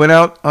 he went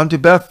out unto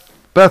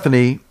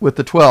Bethany with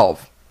the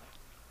 12.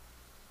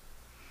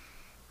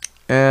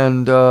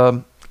 And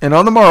on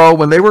the morrow,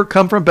 when they were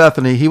come from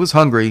Bethany, he was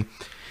hungry.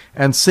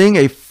 And seeing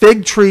a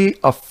fig tree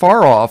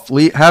afar off,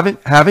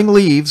 having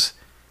leaves,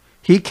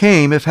 he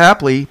came, if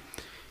haply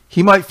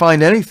he might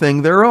find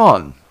anything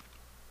thereon.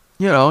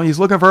 He's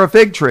looking for a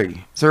fig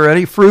tree. Is there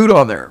any fruit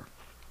on there?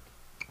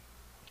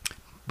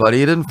 But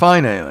he didn't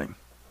find anything.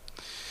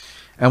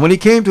 And when he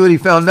came to it, he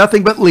found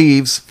nothing but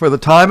leaves, for the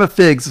time of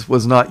figs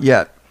was not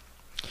yet.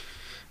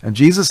 And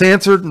Jesus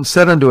answered and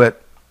said unto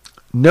it,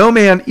 No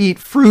man eat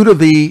fruit of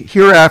thee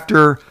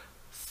hereafter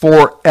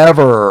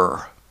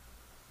forever.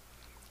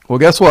 Well,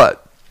 guess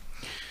what?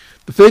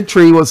 The fig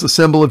tree was the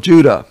symbol of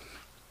Judah.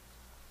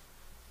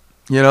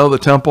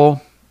 The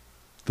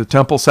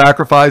temple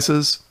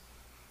sacrifices.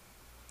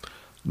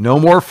 No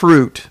more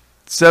fruit.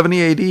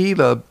 70 AD,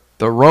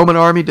 the Roman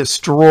army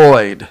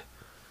destroyed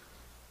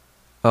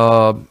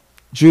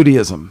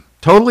Judaism.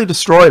 Totally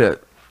destroyed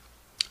it.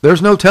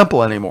 There's no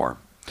temple anymore.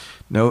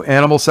 No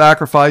animal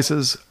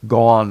sacrifices,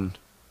 gone.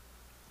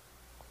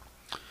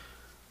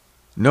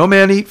 No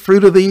man eat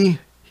fruit of thee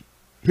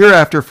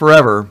hereafter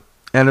forever.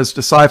 And his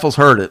disciples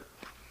heard it.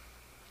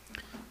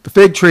 The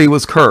fig tree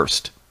was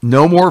cursed.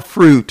 No more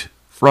fruit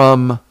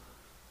from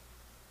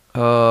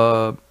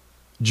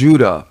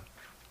Judah,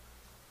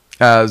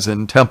 as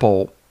in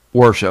temple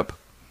worship.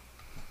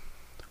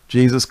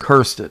 Jesus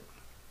cursed it.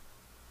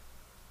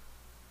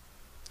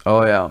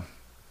 Oh, yeah.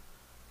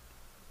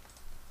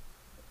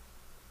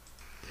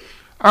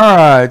 All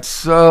right,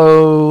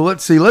 so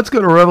let's see. Let's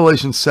go to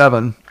Revelation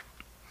 7,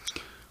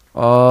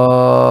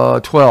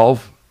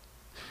 12.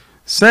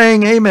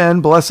 Saying, Amen,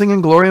 blessing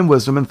and glory and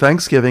wisdom and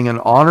thanksgiving and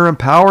honor and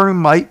power and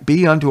might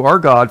be unto our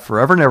God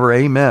forever and ever.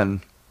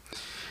 Amen.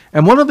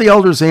 And one of the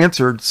elders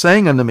answered,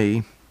 saying unto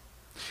me,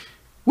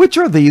 Which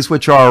are these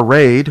which are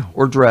arrayed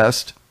or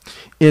dressed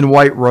in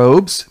white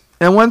robes,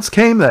 and whence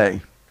came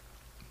they?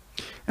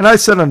 And I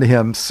said unto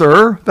him,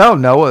 Sir, thou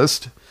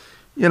knowest.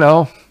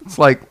 It's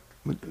like,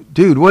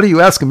 dude, what are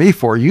you asking me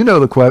for? You know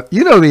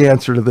the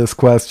answer to this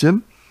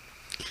question.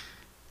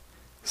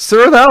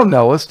 Sir, thou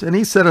knowest. And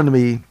he said unto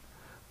me,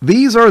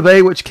 These are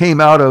they which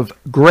came out of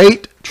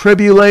great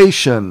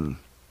tribulation,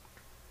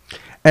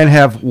 and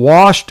have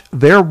washed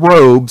their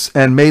robes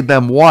and made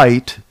them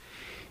white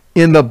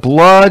in the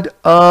blood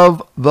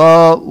of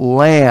the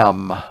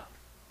Lamb.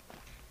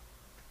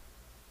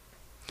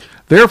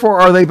 Therefore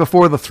are they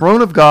before the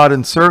throne of God,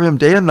 and serve him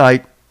day and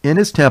night in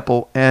his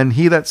temple, and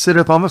he that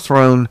sitteth on the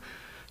throne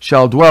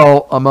shall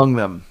dwell among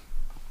them.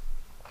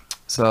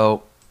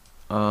 So,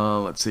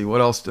 let's see, what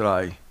else did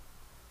I...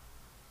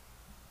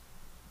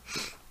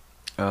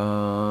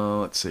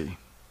 let's see.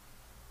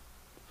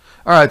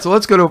 All right, so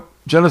let's go to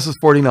Genesis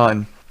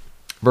 49,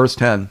 verse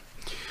 10.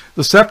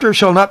 The scepter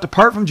shall not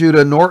depart from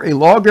Judah, nor a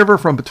lawgiver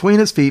from between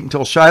his feet,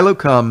 until Shiloh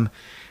come,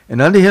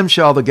 and unto him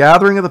shall the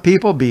gathering of the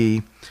people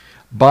be,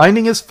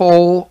 binding his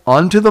foal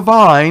unto the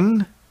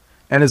vine,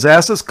 and his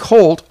ass's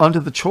colt unto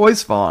the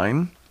choice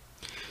vine.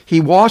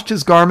 He washed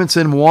his garments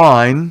in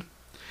wine,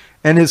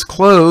 and his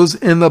clothes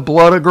in the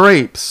blood of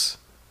grapes.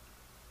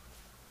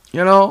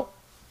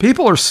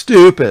 People are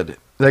stupid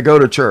that go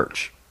to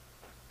church.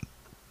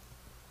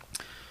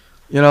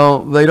 They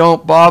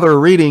don't bother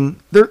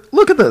reading.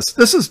 Look at this.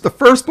 This is the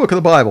first book of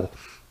the Bible,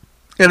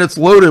 and it's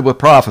loaded with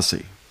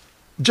prophecy.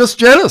 Just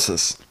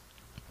Genesis.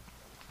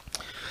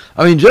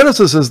 I mean,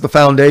 Genesis is the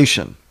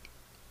foundation.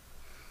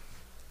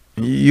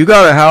 You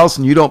got a house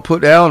and you don't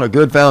put down a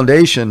good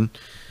foundation,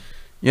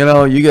 you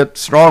know, you get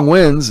strong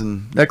winds,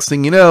 and next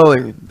thing you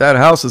know, that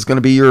house is going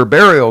to be your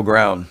burial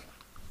ground.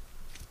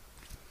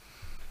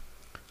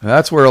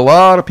 That's where a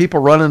lot of people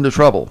run into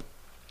trouble.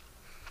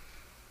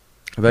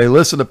 They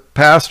listen to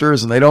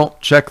pastors and they don't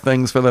check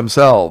things for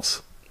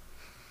themselves.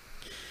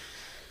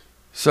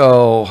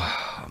 So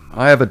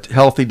I have a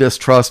healthy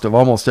distrust of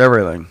almost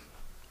everything.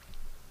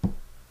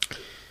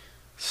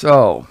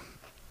 So,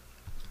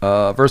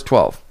 verse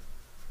 12.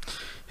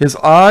 His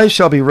eyes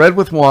shall be red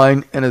with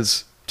wine, and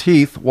his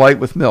teeth white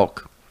with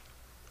milk.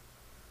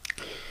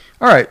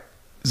 All right.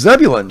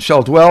 Zebulun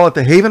shall dwell at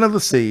the haven of the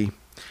sea,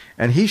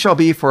 and he shall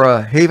be for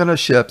a haven of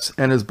ships,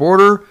 and his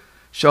border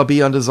shall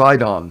be unto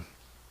Zidon.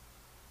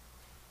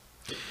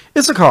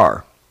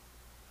 Issachar.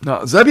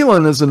 Now,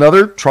 Zebulun is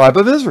another tribe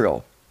of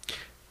Israel.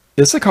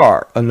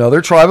 Issachar,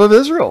 another tribe of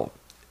Israel.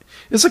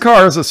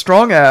 Issachar is a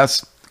strong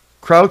ass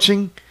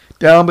crouching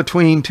down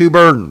between two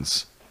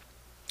burdens.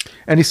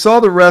 And he saw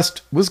the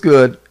rest was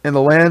good, and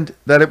the land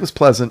that it was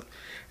pleasant.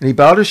 And he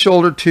bowed his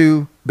shoulder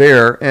to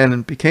bear,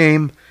 and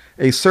became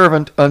a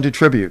servant unto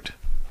tribute.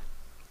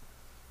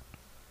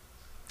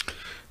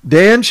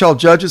 Dan shall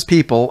judge his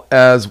people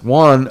as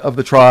one of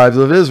the tribes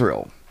of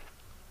Israel.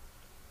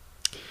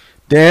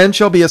 Dan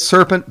shall be a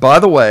serpent by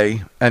the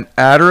way, an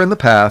adder in the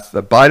path,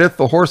 that biteth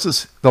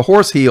the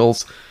horse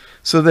heels,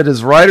 so that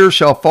his rider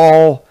shall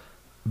fall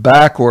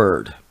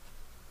backward.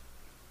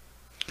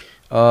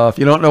 If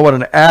you don't know what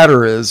an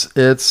adder is,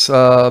 it's,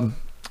 well,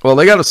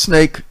 they got a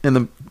snake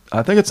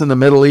I think it's in the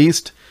Middle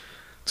East.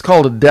 It's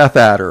called a death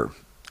adder.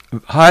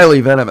 Highly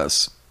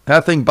venomous.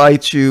 That thing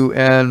bites you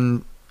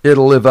and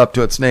it'll live up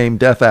to its name,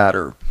 death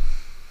adder.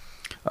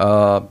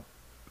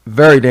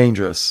 Very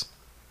dangerous.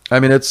 I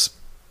mean, it's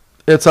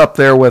up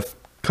there with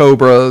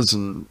cobras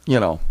and, you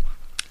know,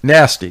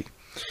 nasty.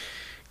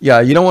 Yeah,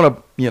 you don't want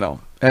to, you know,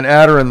 an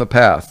adder in the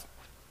path.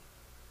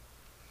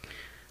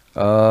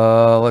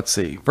 Let's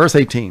see. Verse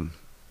 18.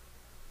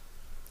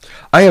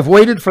 I have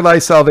waited for thy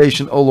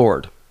salvation, O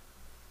Lord.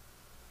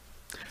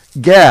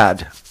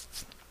 Gad,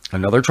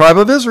 another tribe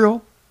of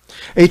Israel.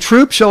 A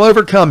troop shall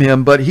overcome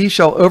him, but he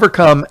shall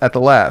overcome at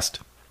the last.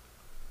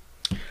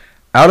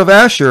 Out of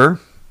Asher,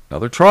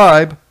 another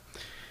tribe,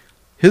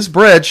 his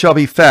bread shall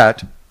be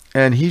fat,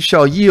 and he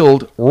shall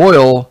yield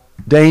royal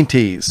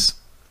dainties.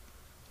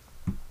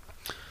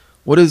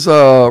 What is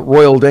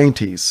royal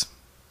dainties?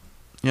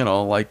 You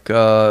know, like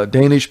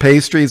Danish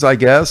pastries, I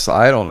guess.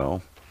 I don't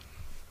know.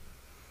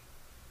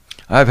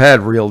 I've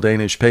had real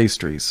Danish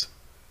pastries.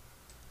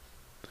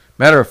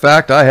 Matter of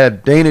fact, I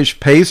had Danish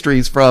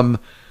pastries from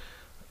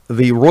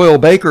the royal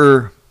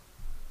baker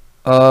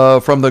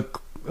from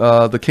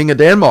the King of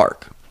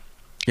Denmark.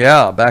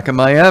 Yeah, back in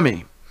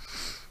Miami.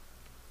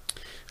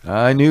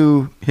 I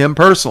knew him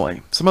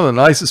personally. Some of the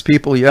nicest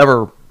people you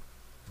ever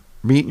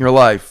meet in your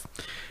life.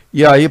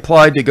 Yeah, he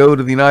applied to go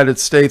to the United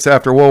States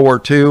after World War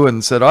II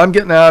and said, I'm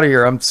getting out of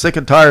here. I'm sick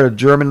and tired of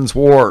Germany's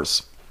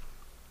wars.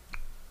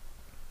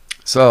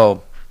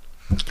 So,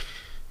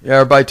 yeah,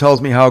 everybody tells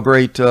me how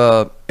great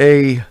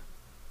Adolf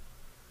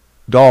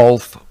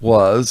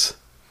was.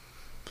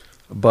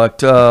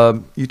 But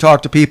you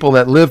talk to people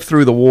that lived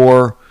through the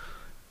war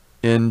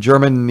in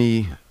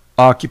Germany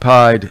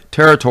occupied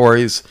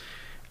territories,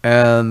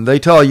 and they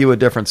tell you a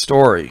different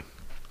story.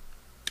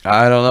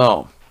 I don't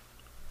know.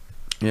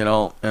 You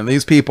know, and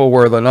these people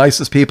were the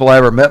nicest people I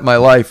ever met in my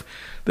life.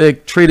 They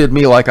treated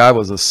me like I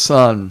was a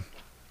son.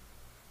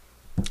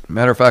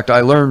 Matter of fact,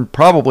 I learned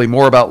probably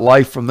more about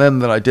life from them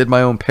than I did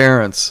my own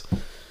parents.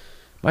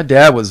 My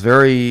dad was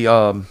he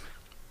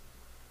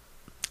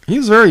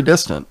was very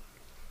distant.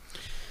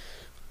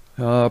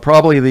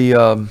 Probably he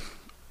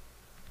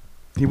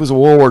was a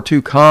World War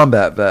II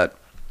combat vet.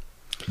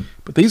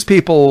 But these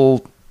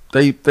people,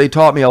 they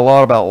taught me a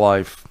lot about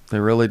life. They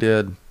really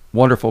did.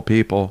 Wonderful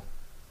people.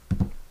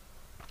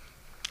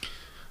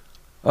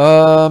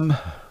 Verse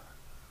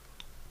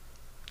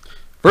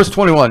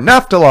 21.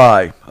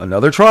 Naphtali,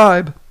 another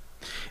tribe,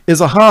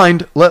 is a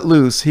hind let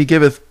loose. He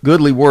giveth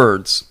goodly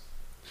words.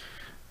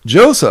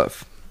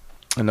 Joseph,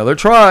 another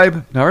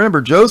tribe. Now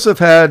remember, Joseph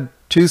had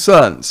 2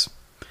 sons.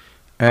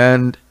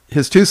 And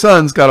his 2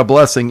 sons got a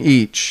blessing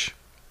each.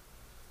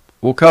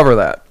 We'll cover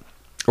that.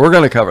 We're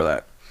going to cover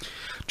that.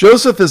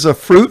 Joseph is a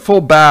fruitful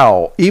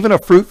bough, even a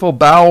fruitful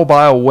bough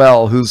by a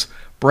well, whose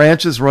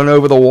branches run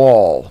over the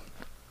wall.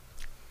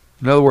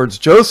 In other words,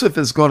 Joseph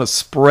is going to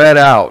spread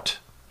out.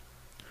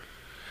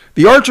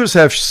 The archers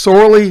have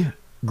sorely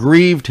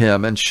grieved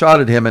him and shot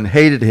at him and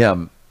hated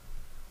him.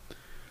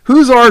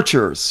 Whose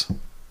archers?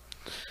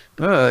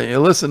 You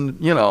listen,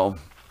 you know,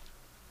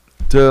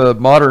 to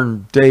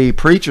modern day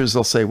preachers,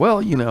 they'll say,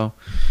 well, you know,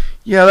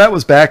 yeah, that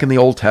was back in the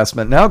Old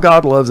Testament. Now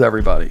God loves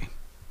everybody.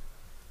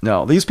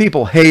 No, these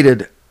people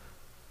hated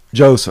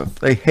Joseph.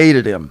 They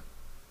hated him.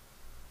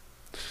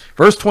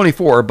 Verse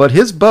 24, but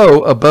his bow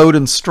abode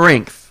in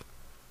strength,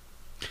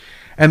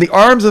 and the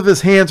arms of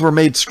his hands were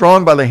made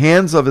strong by the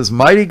hands of his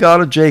mighty God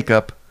of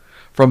Jacob.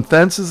 From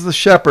thence is the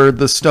shepherd,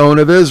 the stone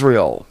of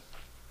Israel.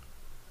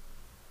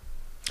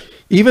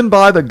 even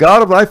by the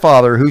God of thy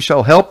father, who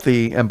shall help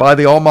thee, and by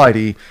the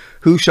Almighty,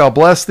 who shall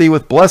bless thee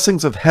with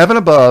blessings of heaven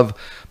above,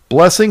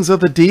 blessings of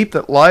the deep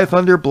that lieth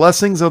under,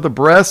 blessings of the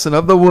breasts and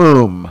of the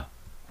womb.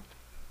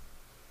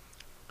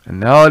 And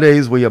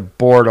nowadays we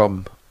abort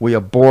them. We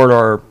abort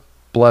our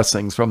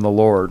blessings from the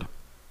Lord.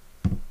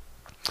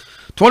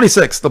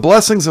 26. The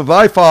blessings of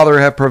thy father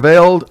have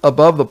prevailed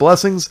above the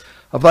blessings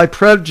of thy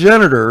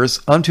progenitors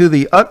unto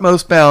the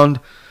utmost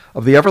bound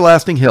of the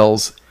everlasting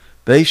hills.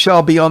 They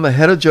shall be on the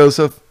head of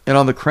Joseph, and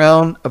on the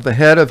crown of the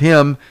head of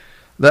him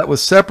that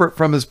was separate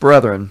from his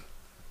brethren.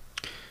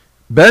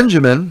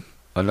 Benjamin,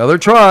 another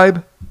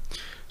tribe,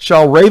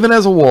 shall raven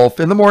as a wolf.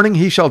 In the morning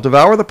he shall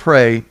devour the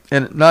prey,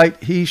 and at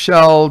night he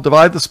shall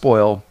divide the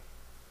spoil.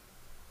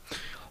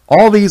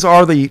 All these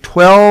are the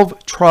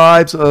 12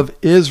 tribes of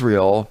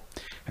Israel,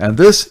 and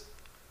this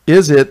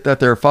is it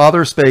that their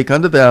father spake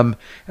unto them,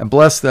 and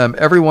blessed them,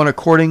 every one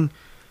according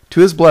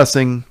to his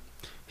blessing.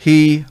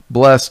 He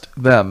blessed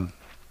them.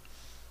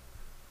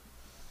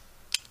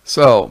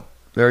 So,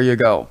 there you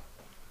go.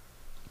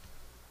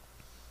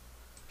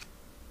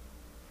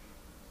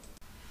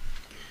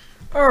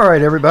 All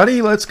right,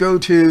 everybody, let's go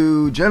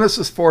to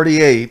Genesis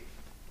 48.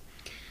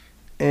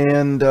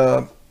 And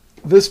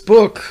this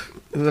book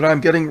that I'm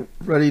getting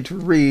ready to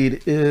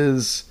read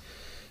is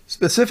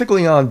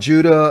specifically on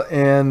Judah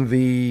and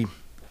the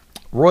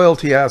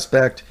royalty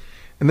aspect,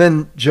 and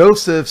then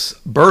Joseph's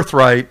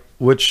birthright,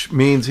 which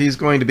means he's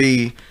going to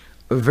be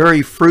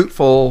very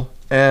fruitful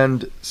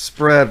and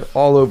spread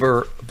all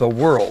over the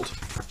world.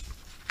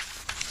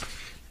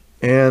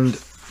 And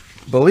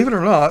believe it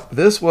or not,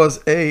 this was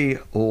a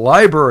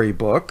library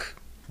book,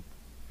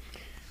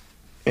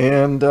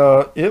 and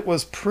it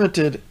was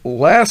printed.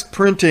 Last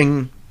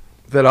printing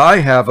that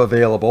I have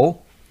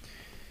available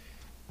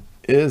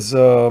is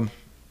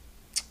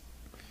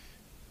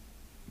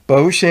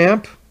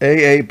Beauchamp,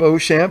 A.A.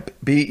 Beauchamp,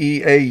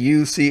 B-E-A-U-C-H-A-M-P,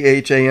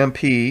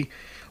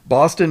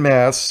 Boston,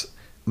 Mass.,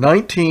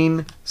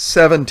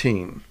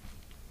 1917.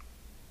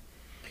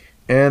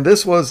 And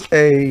this was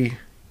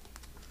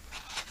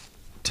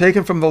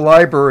taken from the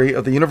library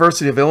of the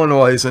University of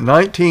Illinois in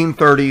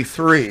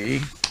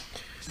 1933.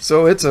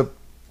 So it's a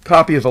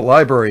copy of a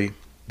library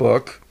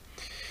book.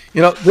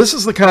 You know, this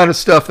is the kind of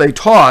stuff they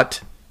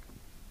taught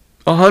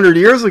 100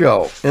 years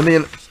ago in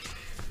the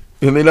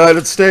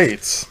United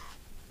States.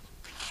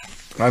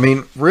 I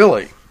mean,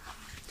 really.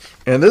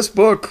 And this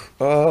book,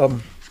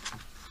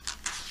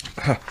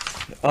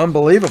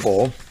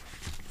 unbelievable.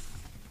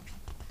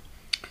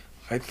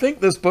 I think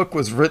this book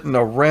was written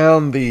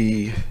around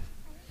I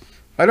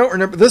don't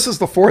remember. This is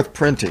the fourth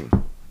printing.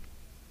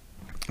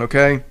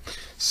 Okay.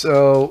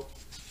 So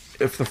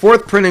if the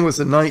fourth printing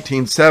was in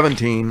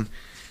 1917,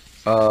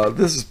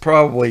 this is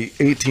probably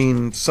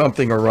 18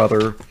 something or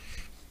other.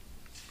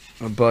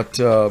 But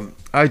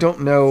I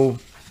don't know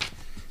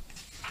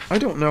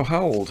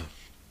how old.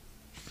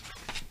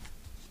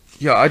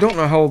 Yeah, I don't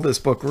know how old this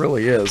book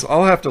really is.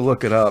 I'll have to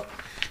look it up.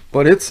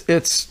 But this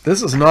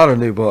is not a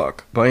new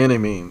book by any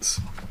means.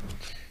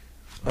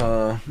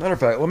 Matter of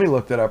fact, let me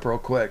look that up real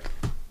quick.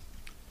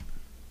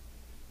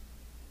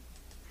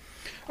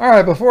 All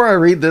right, before I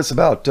read this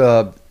about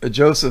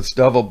Joseph's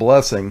double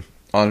blessing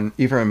on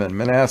Ephraim and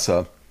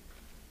Manasseh,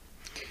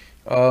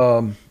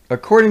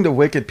 according to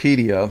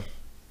Wikipedia,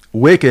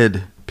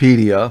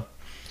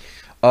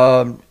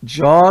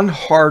 John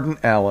Hardin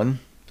Allen,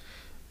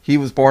 he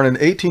was born in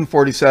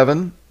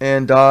 1847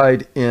 and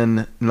died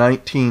in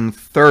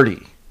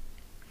 1930.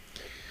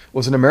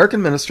 Was an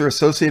American minister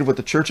associated with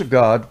the Church of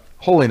God,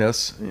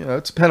 Holiness,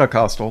 it's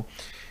Pentecostal,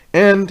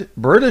 and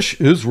British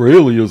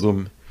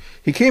Israelism.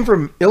 He came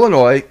from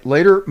Illinois,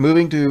 later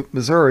moving to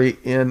Missouri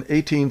in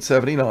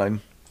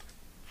 1879.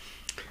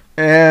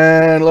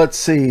 And let's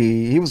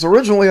see, he was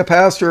originally a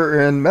pastor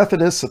in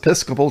Methodist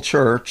Episcopal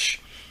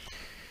Church.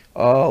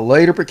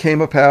 Later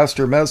became a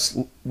pastor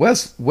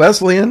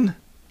Wesleyan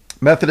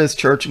Methodist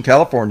Church in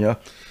California.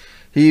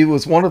 He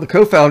was one of the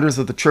co-founders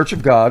of the Church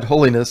of God,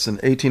 Holiness, in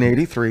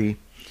 1883.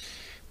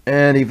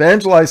 And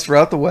evangelized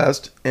throughout the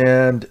West,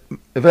 and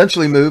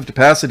eventually moved to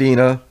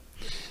Pasadena,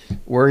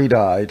 where he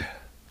died.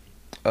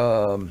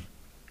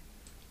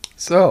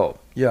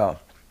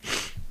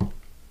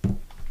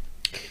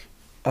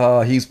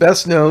 He's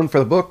best known for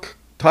the book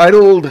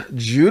titled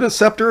Judah's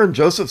Sceptre and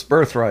Joseph's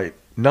Birthright,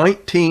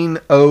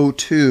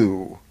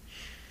 1902,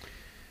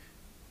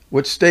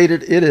 which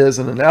stated it is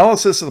an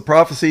analysis of the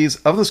prophecies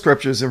of the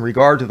scriptures in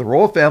regard to the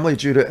royal family of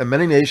Judah and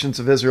many nations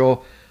of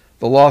Israel,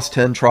 the lost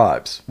 10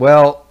 tribes.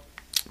 Well,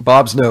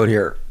 Bob's note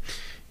here.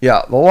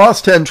 Yeah, the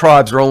lost 10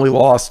 tribes are only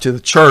lost to the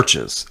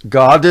churches.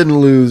 God didn't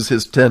lose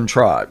his 10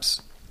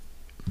 tribes.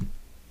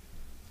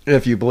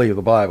 If you believe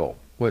the Bible,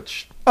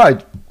 which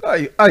I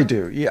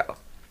do, yeah.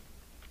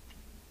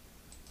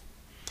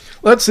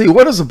 Let's see,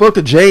 what does the book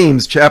of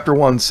James, chapter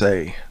 1,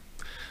 say?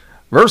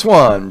 Verse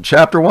 1,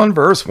 chapter 1,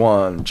 verse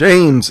 1.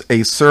 James,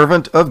 a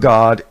servant of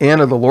God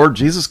and of the Lord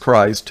Jesus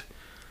Christ,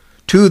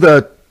 to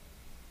the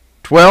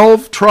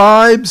 12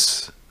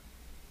 tribes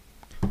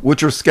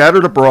which are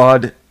scattered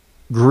abroad,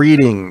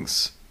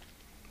 greetings,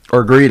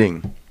 or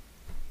greeting.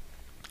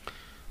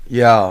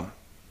 Yeah.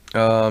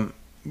 God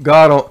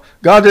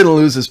didn't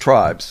lose his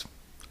tribes.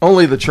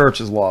 Only the church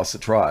has lost the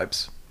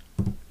tribes.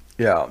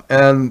 Yeah.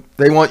 And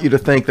they want you to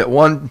think that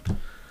one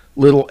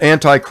little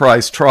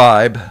antichrist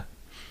tribe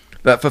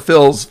that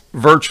fulfills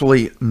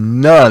virtually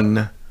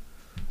none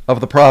of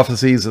the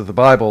prophecies of the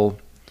Bible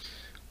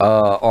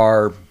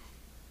are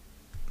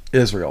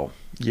Israel.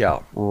 Yeah,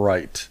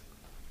 right.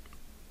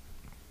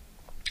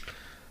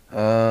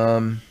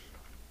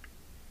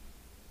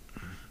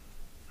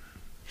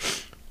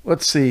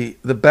 Let's see.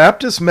 The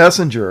Baptist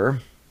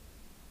Messenger,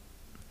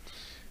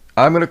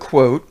 I'm going to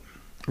quote,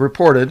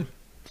 reported,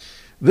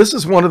 "This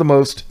is one of the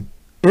most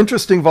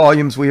interesting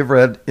volumes we have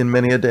read in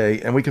many a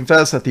day, and we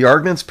confess that the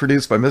arguments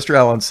produced by Mr.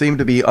 Allen seem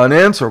to be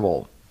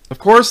unanswerable." Of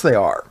course they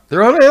are.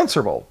 They're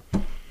unanswerable.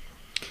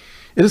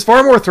 "It is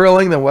far more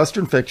thrilling than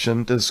Western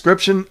fiction. The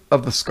description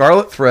of the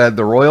scarlet thread,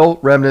 the royal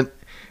remnant,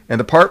 and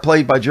the part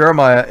played by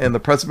Jeremiah in the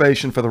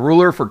preservation for the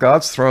ruler for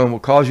God's throne will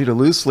cause you to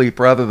lose sleep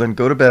rather than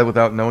go to bed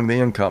without knowing the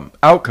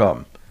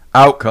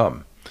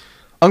outcome,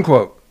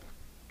 unquote.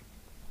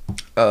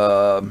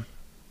 It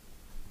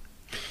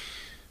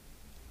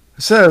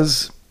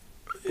says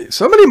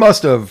somebody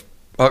must have,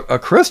 a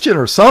Christian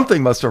or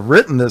something must have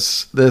written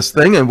this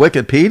thing in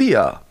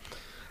Wikipedia.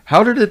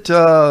 How did it,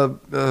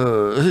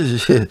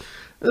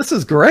 this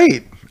is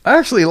great. I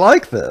actually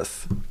like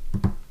this.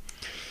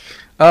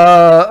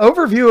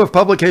 Overview of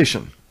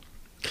publication.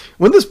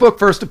 When this book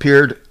first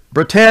appeared,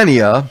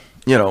 Britannia,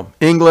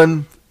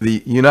 England,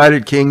 the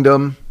United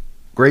Kingdom,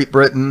 Great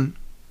Britain,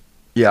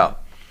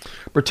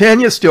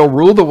 Britannia still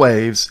ruled the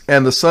waves,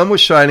 and the sun was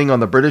shining on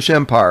the British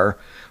Empire,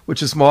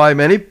 which is why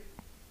many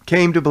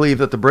came to believe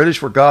that the British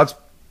were God's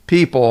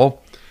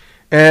people,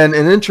 and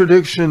an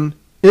introduction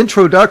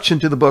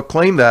to the book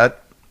claimed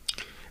that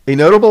a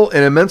notable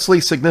and immensely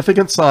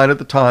significant sign at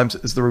the times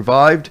is the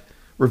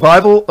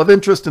revival of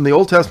interest in the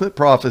Old Testament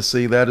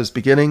prophecy that is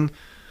beginning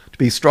to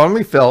be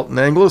strongly felt in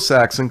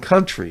Anglo-Saxon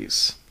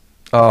countries.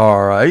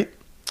 All right.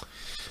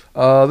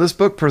 This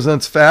book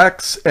presents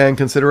facts and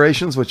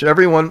considerations which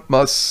everyone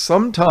must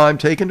sometime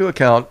take into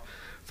account,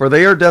 for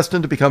they are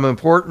destined to become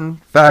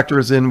important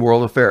factors in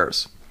world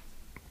affairs.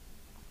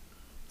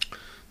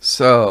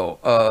 So,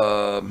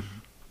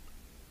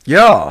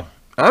 yeah,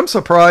 I'm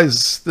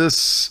surprised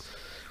this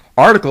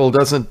article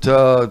doesn't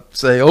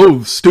say,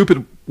 "Oh,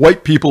 stupid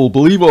white people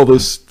believe all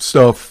this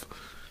stuff,"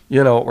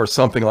 or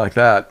something like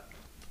that.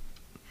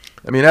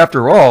 I mean,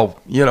 after all,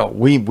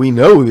 we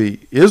know the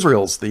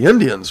Israel's the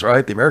Indians,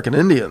 right? The American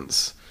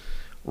Indians,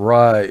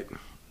 right?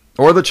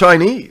 Or the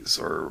Chinese,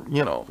 or,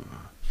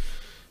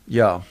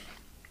 yeah.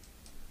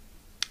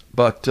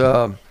 But,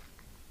 all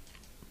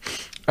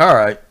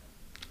right.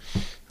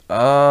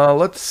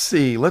 Let's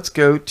see. Let's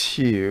go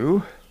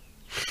to,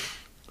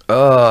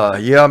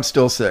 yeah, I'm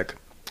still sick.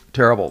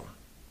 Terrible.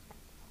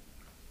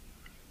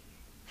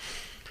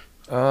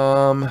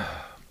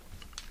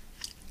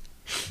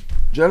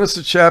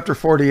 Genesis chapter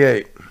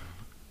 48,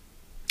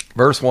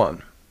 verse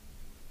 1.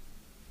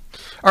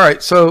 All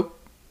right, so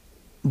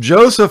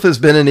Joseph has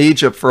been in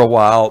Egypt for a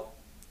while.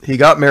 He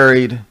got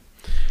married,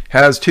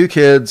 has two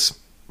kids,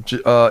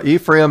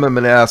 Ephraim and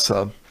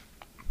Manasseh.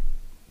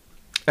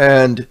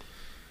 And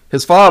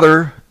his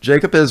father,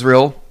 Jacob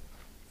Israel,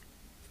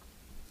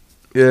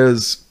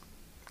 is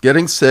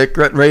getting sick,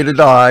 getting ready to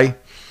die.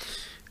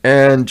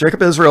 And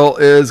Jacob Israel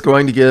is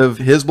going to give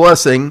his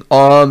blessing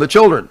on the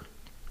children.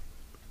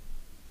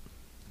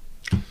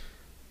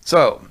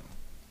 So,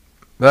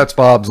 that's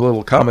Bob's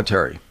little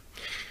commentary.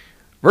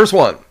 Verse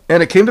 1,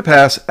 "And it came to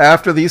pass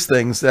after these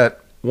things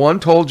that one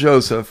told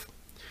Joseph,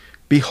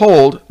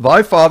 Behold,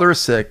 thy father is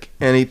sick,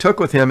 and he took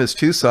with him his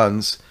two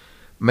sons,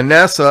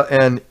 Manasseh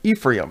and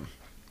Ephraim."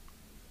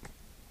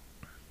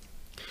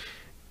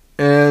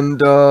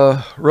 And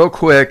real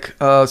quick,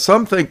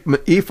 some think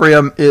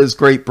Ephraim is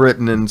Great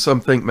Britain, and some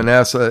think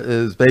Manasseh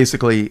is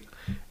basically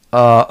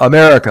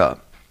America.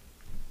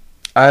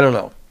 I don't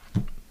know.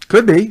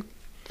 Could be.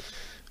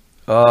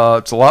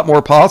 It's a lot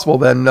more possible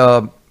than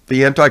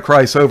the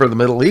Antichrist over the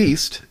Middle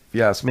East, if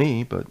you ask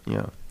me, but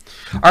yeah.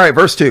 All right,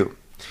 verse 2.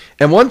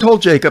 "And one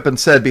told Jacob and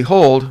said,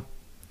 Behold,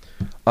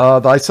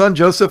 thy son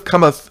Joseph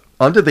cometh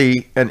unto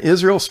thee, and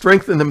Israel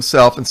strengthened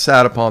himself and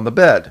sat upon the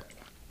bed.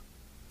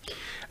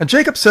 And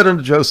Jacob said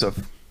unto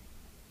Joseph,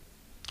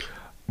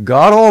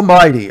 God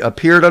Almighty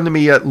appeared unto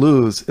me at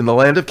Luz in the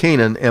land of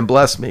Canaan, and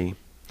blessed me,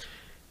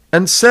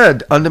 and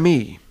said unto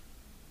me,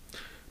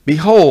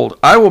 Behold,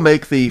 I will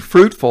make thee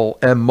fruitful,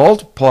 and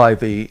multiply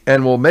thee,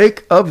 and will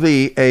make of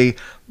thee a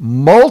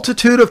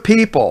multitude of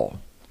people,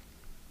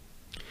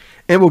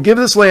 and will give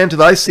this land to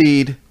thy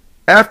seed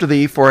after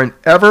thee for an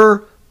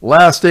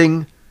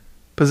everlasting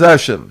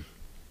possession."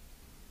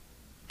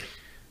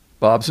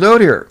 Bob's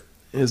note here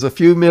is a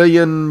few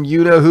million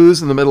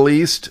you-know-who's in the Middle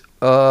East,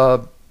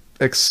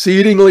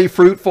 exceedingly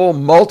fruitful,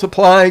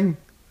 multiplying.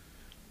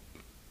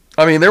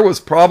 I mean, there was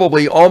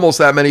probably almost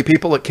that many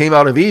people that came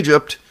out of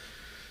Egypt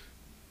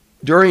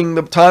during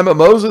the time of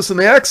Moses and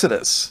the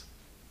Exodus.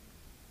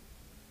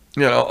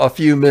 A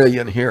few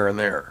million here and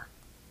there.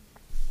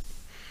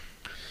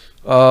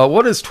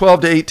 What is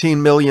 12 to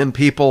 18 million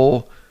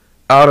people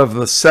out of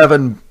the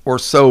 7 or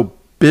so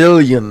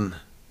billion?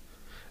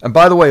 And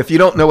by the way, if you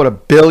don't know what a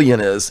billion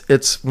is,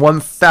 it's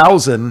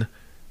 1,000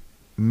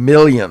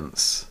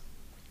 millions.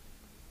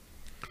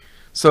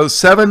 So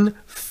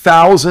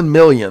 7,000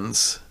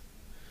 millions.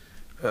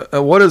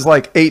 What is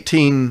like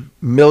 18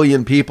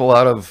 million people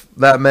out of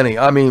that many?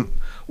 I mean,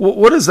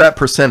 what is that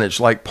percentage?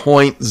 Like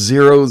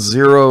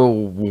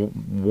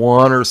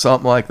 0.001 or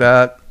something like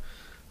that?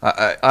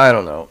 I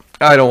don't know.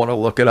 I don't want to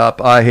look it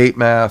up. I hate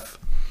math.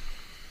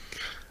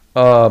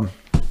 Does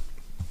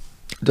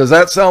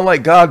that sound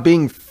like God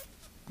being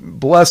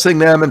blessing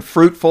them and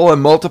fruitful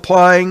and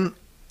multiplying?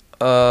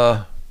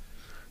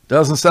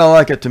 Doesn't sound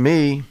like it to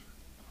me.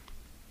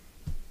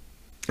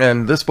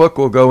 And this book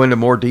will go into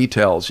more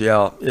details.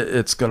 Yeah,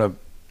 it's going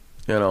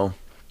to,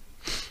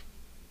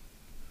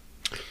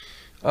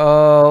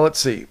 let's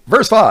see.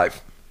 Verse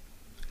 5.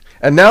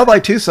 And now thy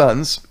 2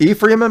 sons,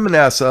 Ephraim and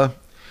Manasseh,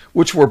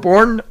 which were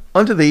born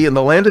unto thee in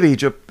the land of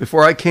Egypt,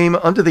 before I came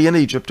unto thee in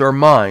Egypt, are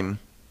mine.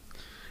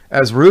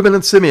 As Reuben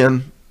and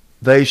Simeon,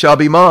 they shall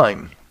be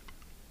mine.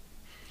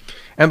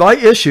 And thy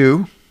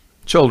issue,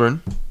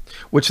 children,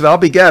 which thou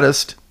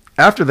begettest,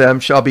 after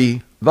them shall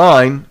be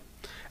thine,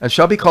 and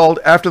shall be called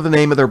after the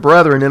name of their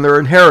brethren in their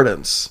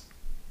inheritance.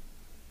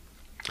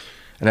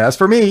 And as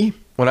for me,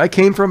 when I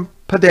came from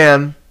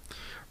Padan,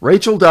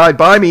 Rachel died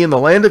by me in the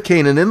land of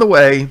Canaan in the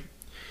way,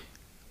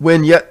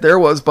 when yet there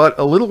was but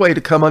a little way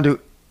to come unto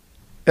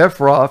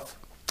Ephrath,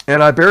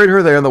 and I buried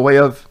her there in the way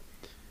of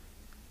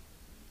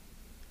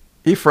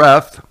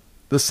Ephrath,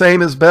 the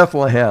same as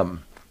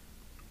Bethlehem.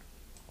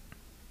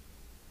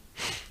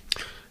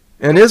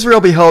 And Israel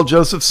beheld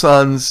Joseph's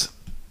sons,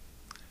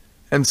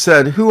 and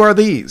said, Who are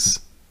these?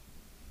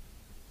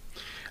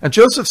 And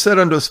Joseph said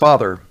unto his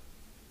father,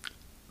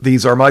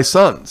 These are my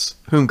sons,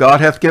 whom God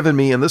hath given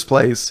me in this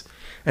place.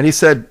 And he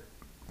said,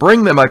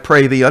 Bring them, I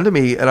pray thee, unto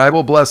me, and I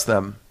will bless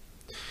them.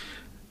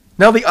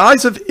 Now the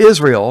eyes of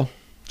Israel,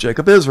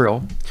 Jacob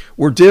Israel,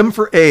 were dim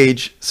for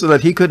age, so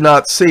that he could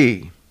not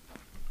see.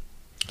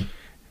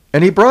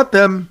 And he brought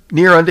them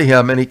near unto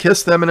him, and he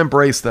kissed them and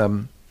embraced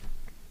them.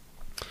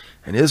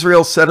 And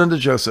Israel said unto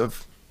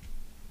Joseph,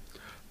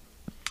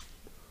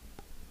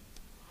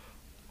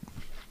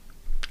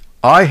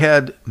 I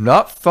had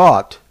not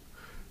thought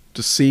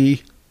to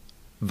see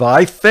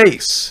thy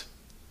face,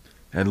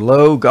 and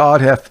lo, God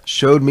hath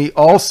showed me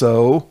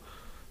also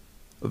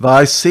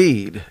thy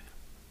seed,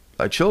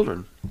 thy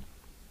children.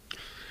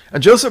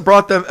 And Joseph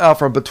brought them out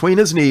from between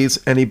his knees,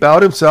 and he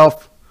bowed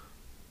himself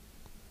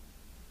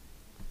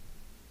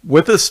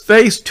with his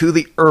face to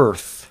the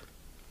earth.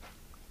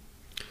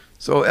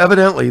 So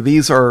evidently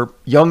these are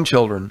young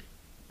children.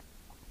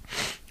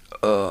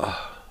 And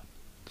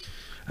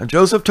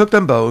Joseph took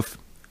them both,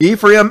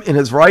 Ephraim in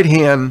his right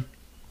hand,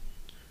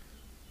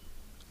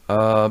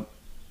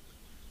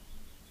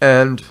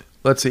 and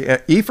let's see,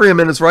 Ephraim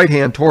in his right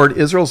hand toward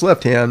Israel's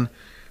left hand,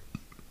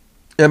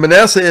 and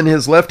Manasseh in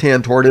his left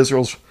hand toward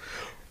Israel's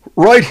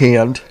right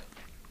hand,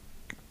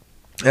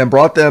 and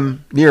brought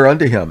them near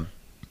unto him.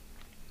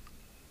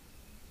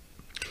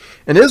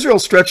 And Israel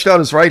stretched out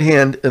his right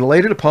hand and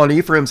laid it upon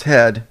Ephraim's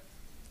head,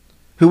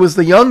 who was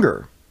the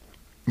younger.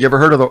 You ever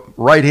heard of the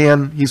right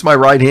hand? He's my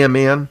right hand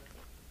man.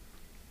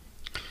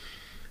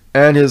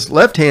 And his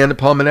left hand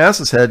upon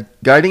Manasseh's head,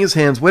 guiding his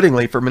hands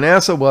wittingly, for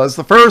Manasseh was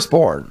the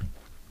firstborn.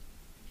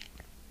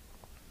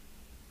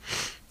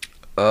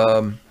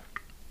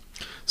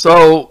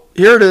 So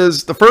here it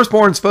is. The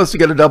firstborn is supposed to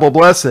get a double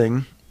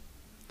blessing,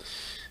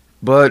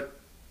 but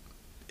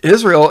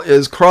Israel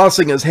is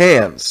crossing his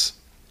hands,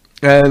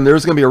 and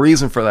there's going to be a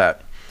reason for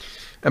that.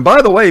 And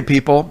by the way,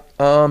 people,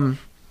 the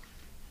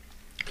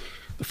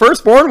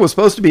firstborn was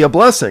supposed to be a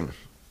blessing,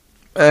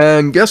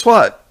 and guess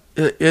what?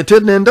 It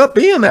didn't end up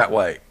being that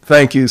way.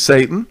 Thank you,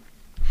 Satan.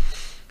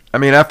 I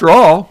mean, after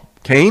all,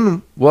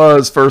 Cain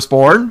was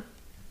firstborn.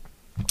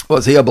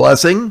 Was he a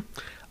blessing?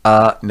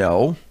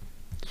 No.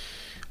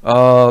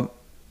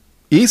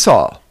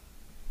 Esau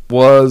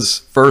was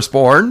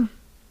firstborn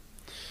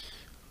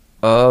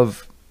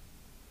of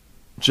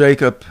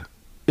Jacob,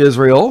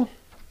 Israel.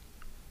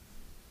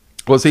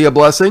 Was he a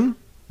blessing?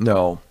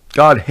 No.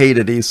 God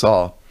hated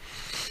Esau.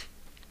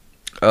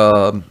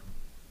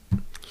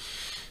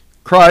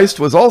 Christ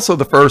was also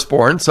the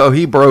firstborn, so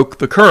he broke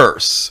the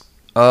curse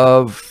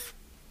of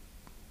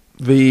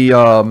the,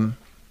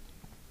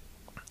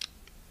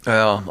 well,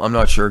 I'm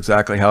not sure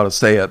exactly how to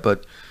say it,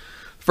 but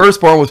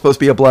firstborn was supposed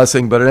to be a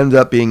blessing, but it ended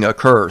up being a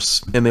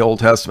curse in the Old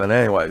Testament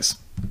anyways.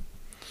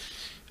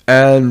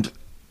 And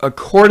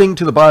according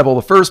to the Bible,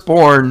 the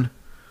firstborn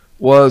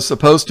was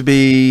supposed to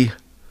be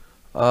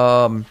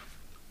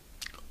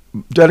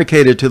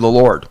dedicated to the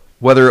Lord,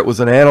 whether it was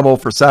an animal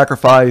for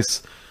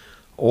sacrifice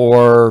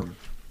or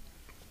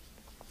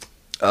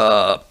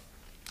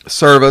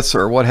service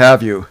or what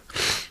have you.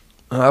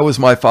 I was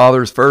my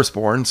father's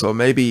firstborn, so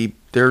maybe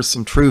there's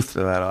some truth to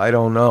that. I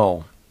don't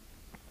know.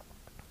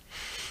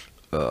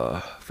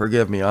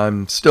 Forgive me,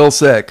 I'm still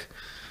sick.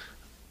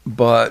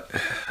 But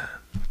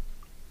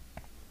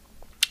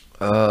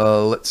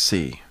let's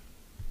see.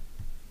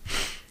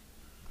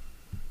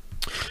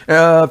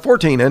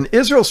 14. And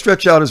Israel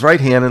stretched out his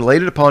right hand and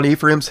laid it upon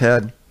Ephraim's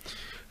head,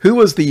 who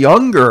was the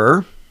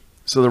younger.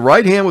 So the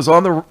right hand was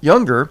on the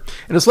younger,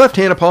 and his left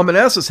hand upon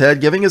Manasseh's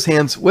head, giving his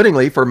hands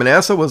wittingly, for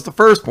Manasseh was the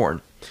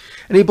firstborn.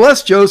 And he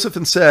blessed Joseph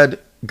and said,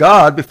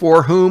 God,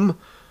 before whom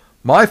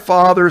my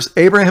fathers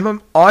Abraham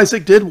and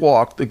Isaac did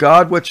walk, the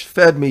God which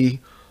fed me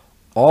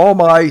all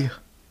my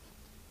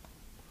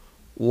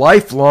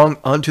life long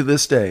unto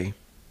this day,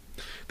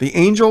 the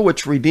angel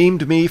which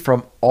redeemed me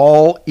from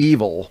all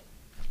evil,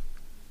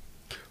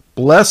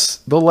 bless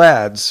the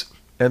lads,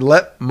 and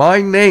let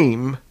my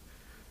name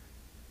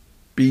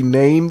be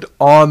named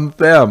on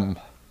them.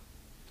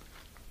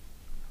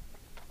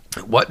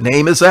 What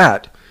name is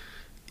that?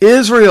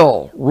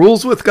 Israel,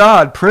 rules with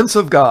God, prince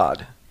of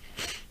God.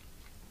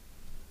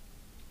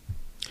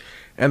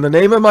 And the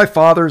name of my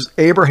fathers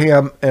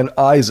Abraham and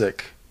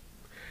Isaac,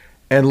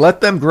 and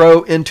let them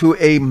grow into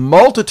a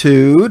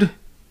multitude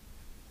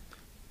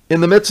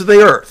in the midst of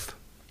the earth.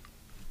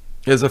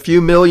 Is a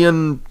few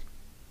million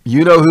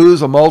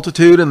you-know-who's a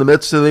multitude in the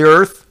midst of the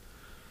earth?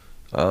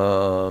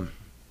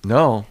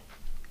 No.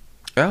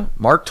 Yeah,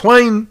 Mark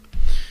Twain,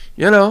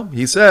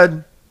 he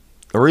said,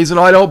 the reason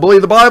I don't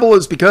believe the Bible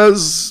is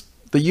because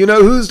the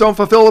you-know-who's don't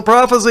fulfill the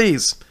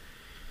prophecies.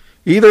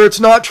 Either it's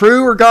not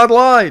true or God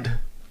lied.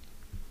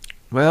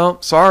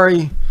 Well,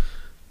 sorry,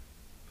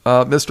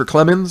 Mr.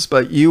 Clemens,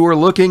 but you were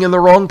looking in the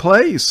wrong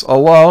place,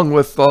 along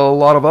with a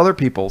lot of other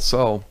people.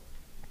 So,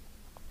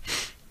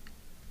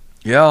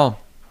 yeah.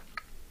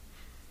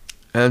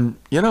 And,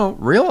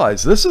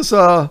 realize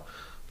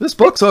this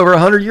book's over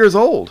 100 years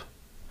old.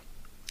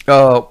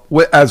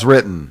 As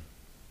written.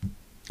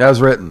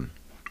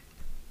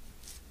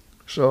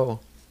 So,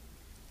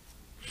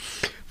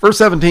 verse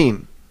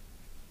 17.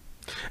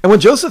 And when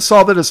Joseph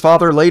saw that his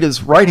father laid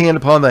his right hand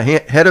upon the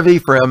head of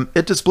Ephraim,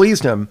 it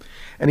displeased him,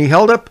 and he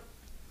held up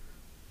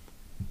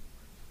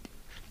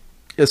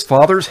his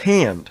father's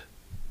hand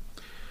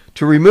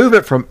to remove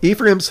it from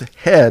Ephraim's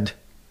head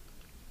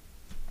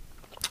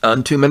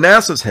unto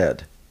Manasseh's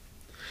head.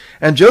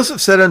 And Joseph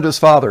said unto his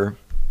father,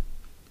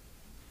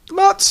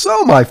 Not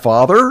so, my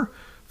father,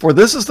 for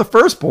this is the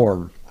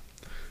firstborn.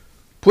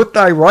 Put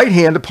thy right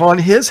hand upon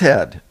his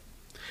head.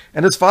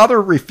 And his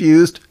father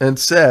refused and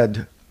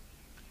said,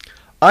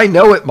 I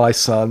know it, my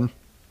son.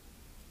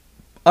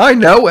 I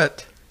know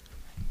it.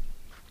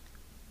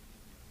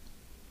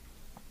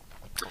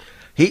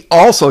 He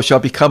also shall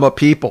become a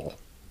people.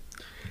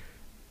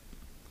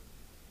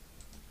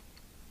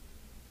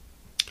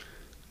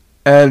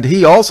 And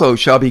he also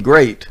shall be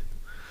great.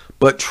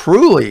 But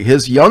truly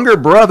his younger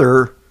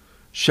brother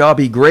shall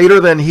be greater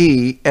than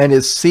he, and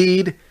his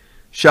seed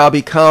shall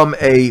become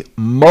a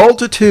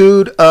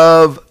multitude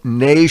of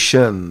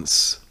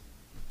nations.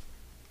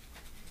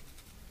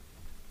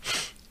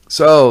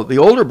 So the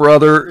older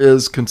brother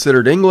is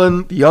considered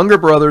England. The younger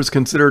brother is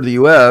considered the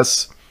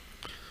U.S.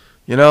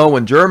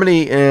 When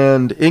Germany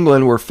and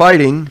England were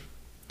fighting,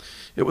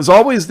 it was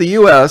always the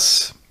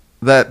U.S.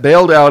 that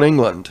bailed out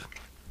England.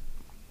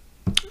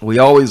 We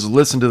always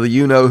listen to the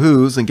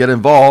you-know-who's and get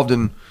involved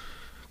in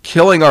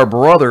killing our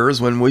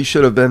brothers when we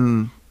should have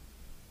been,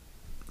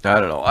 I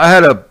don't know. I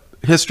had a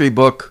history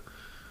book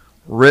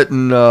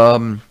written,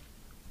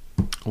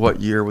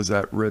 what year was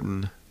that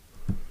written?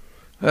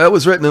 It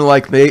was written in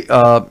like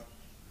the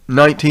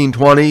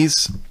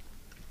 1920s.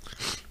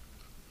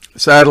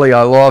 Sadly,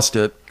 I lost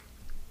it.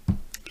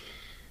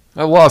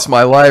 I lost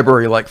my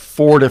library like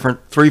 4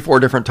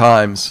 different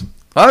times.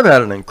 I've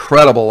had an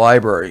incredible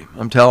library,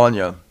 I'm telling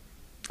you.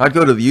 I'd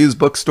go to the used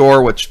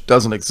bookstore, which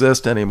doesn't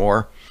exist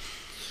anymore,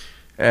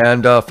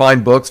 and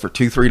find books for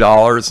 $2,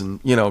 $3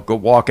 and, go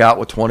walk out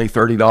with $20,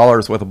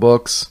 $30 worth of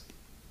books,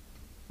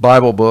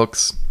 Bible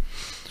books.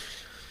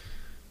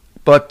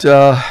 But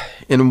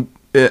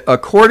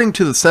according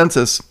to the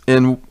census,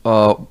 during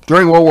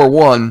World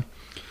War I,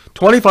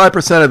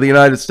 25% of the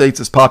United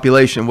States'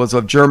 population was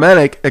of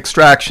Germanic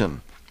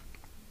extraction.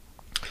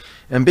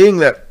 And being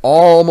that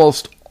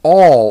almost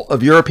all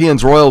of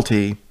Europeans'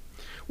 royalty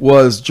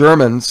was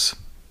Germans,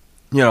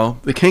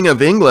 the King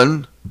of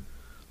England,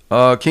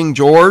 King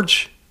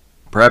George,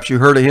 perhaps you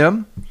heard of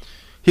him,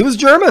 he was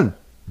German.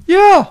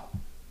 Yeah,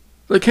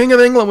 the King of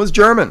England was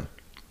German.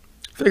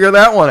 Figure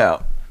that one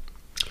out.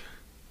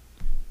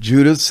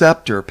 Judah's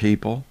scepter,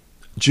 people.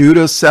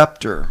 Judah's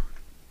scepter.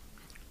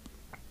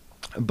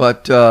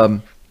 But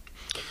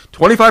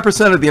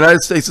 25% of the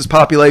United States'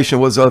 population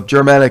was of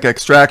Germanic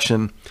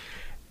extraction.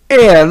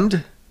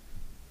 And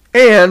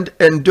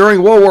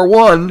during World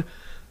War I,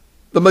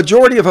 the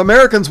majority of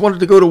Americans wanted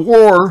to go to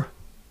war,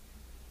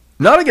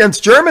 not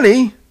against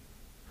Germany,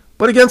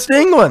 but against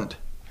England.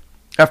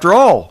 After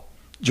all,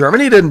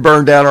 Germany didn't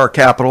burn down our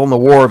capital in the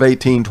War of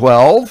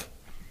 1812.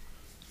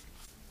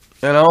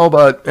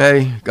 But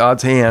hey,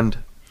 God's hand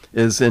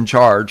is in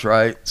charge,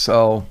 right?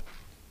 So,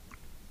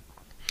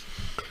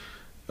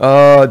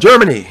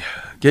 Germany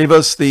gave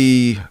us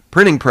the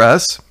printing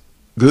press,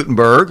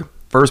 Gutenberg,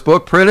 first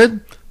book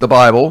printed, the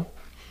Bible.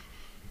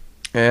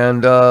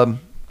 And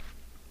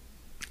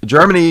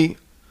Germany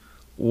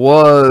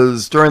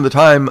was, during the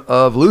time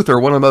of Luther,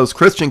 one of the most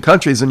Christian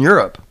countries in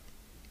Europe.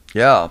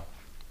 Yeah.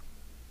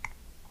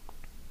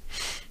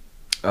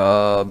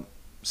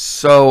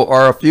 So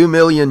are a few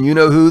million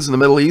you-know-who's in the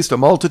Middle East a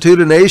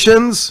multitude of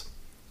nations?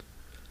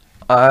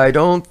 I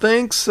don't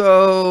think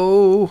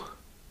so.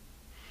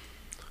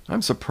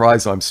 I'm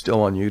surprised I'm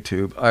still on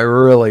YouTube. I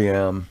really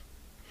am.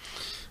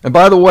 And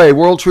by the way,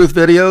 World Truth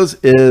Videos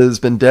has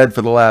been dead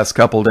for the last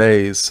couple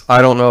days.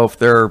 I don't know if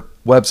their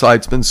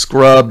website's been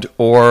scrubbed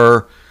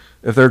or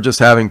if they're just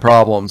having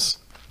problems.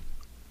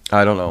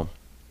 I don't know.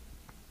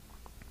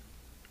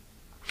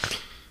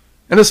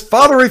 And his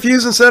father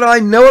refused and said, I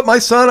know it, my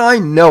son, I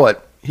know it.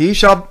 He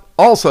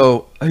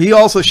also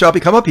shall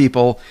become a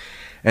people,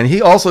 and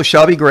he also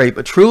shall be great.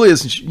 But truly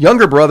his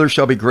younger brother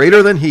shall be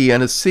greater than he,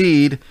 and his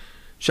seed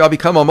shall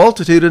become a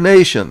multitude of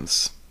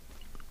nations.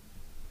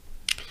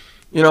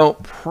 You know,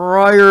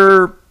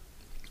 prior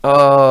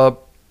to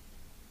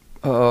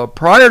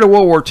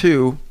World War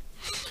II,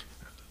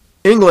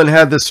 England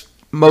had this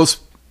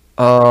most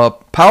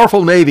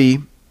powerful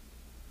navy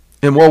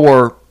in World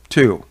War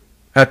II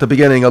at the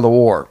beginning of the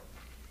war.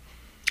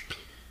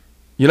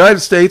 United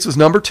States was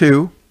number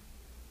 2.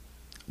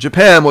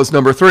 Japan was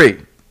number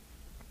 3.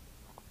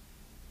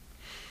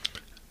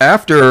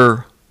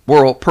 After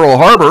Pearl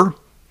Harbor,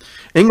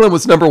 England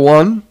was number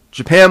 1,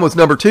 Japan was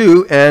number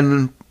 2,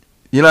 and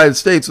the United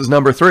States was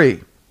number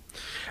 3.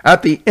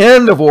 At the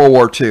end of World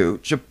War II,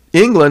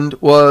 England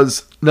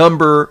was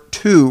number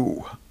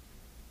 2.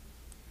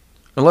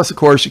 Unless, of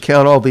course, you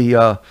count all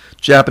the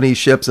Japanese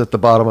ships at the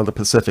bottom of the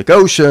Pacific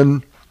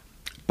Ocean.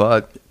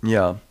 But,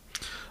 yeah.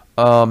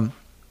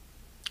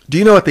 Do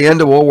you know at the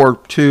end of World War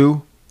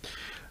II,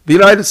 the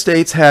United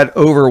States had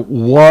over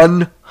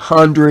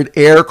 100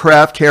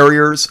 aircraft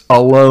carriers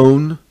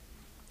alone?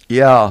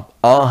 Yeah,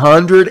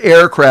 100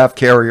 aircraft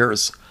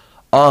carriers.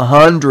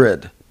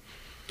 100.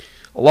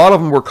 A lot of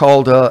them were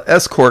called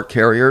escort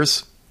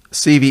carriers,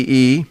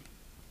 CVE.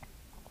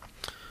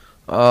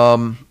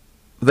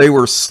 They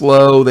were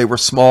slow, they were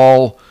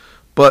small,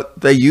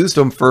 but they used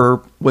them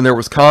for when there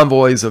was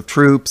convoys of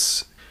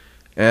troops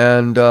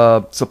and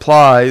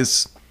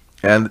supplies.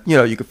 And, you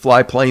know, you could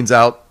fly planes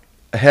out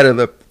ahead of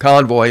the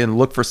convoy and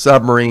look for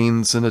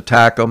submarines and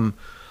attack them.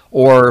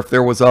 Or if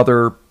there was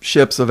other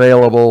ships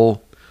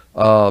available,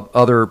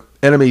 other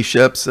enemy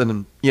ships,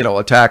 and, you know,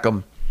 attack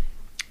them.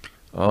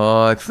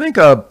 I think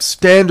a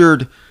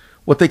standard,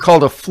 what they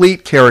called a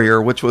fleet carrier,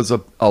 which was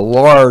a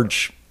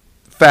large,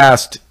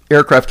 fast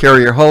aircraft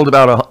carrier, held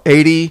about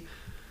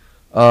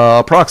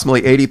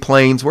approximately 80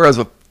 planes, whereas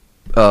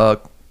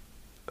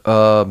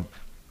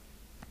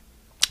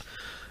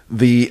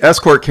the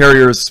escort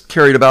carriers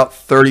carried about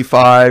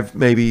 35,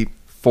 maybe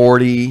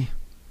 40,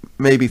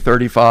 maybe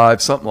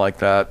 35, something like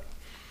that.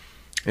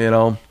 You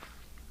know,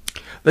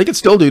 they could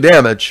still do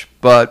damage,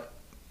 but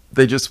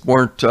they just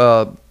weren't,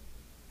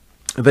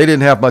 they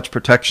didn't have much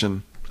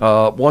protection.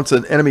 Once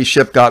an enemy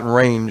ship got in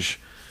range,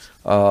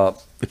 the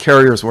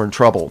carriers were in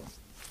trouble.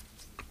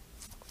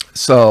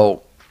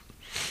 So,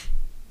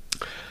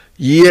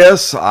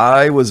 yes,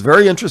 I was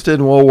very interested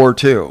in World War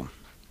II.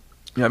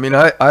 I mean,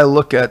 I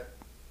look at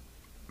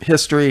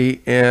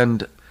history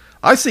and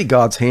I see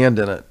God's hand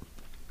in it.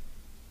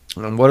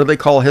 And what do they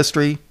call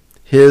history?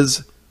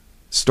 His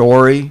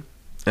story.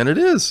 And it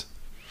is.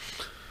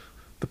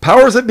 The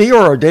powers that be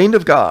are ordained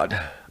of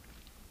God.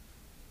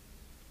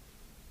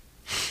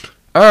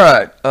 All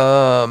right.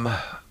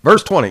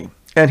 Verse 20.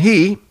 And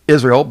he,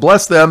 Israel,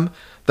 blessed them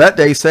that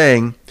day,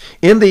 saying,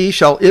 in thee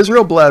shall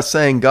Israel bless,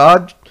 saying,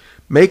 God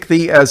make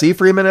thee as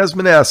Ephraim and as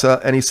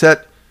Manasseh. And he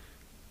set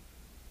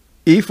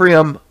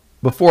Ephraim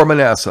before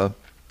Manasseh.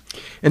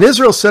 And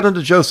Israel said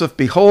unto Joseph,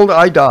 behold,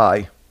 I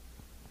die,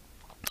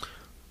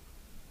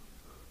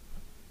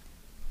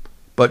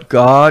 but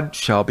God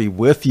shall be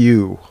with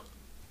you,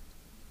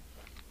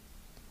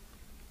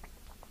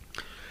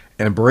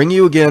 and bring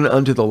you again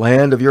unto the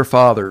land of your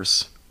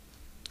fathers.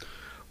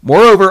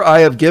 Moreover, I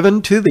have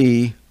given to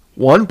thee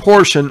one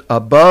portion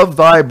above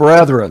thy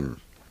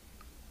brethren,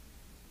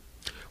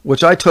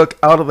 which I took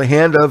out of the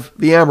hand of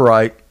the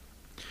Amorite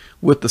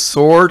with the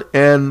sword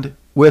and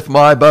with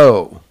my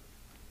bow.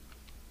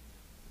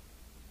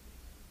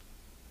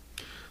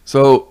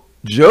 So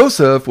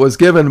Joseph was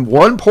given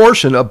one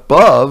portion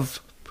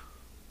above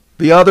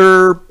the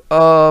other,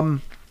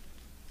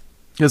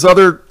 his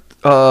other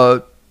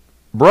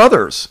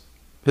brothers,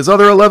 his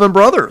other 11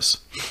 brothers.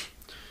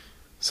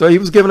 So he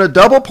was given a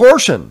double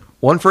portion,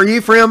 one for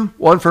Ephraim,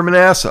 one for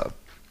Manasseh.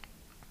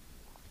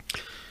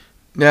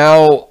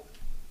 Now,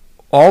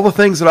 all the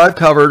things that I've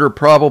covered are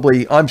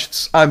probably, I'm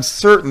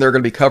certain they're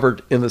going to be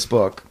covered in this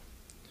book.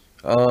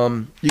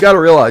 You got to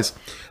realize,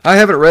 I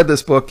haven't read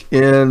this book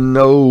in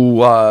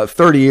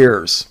 30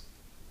 years.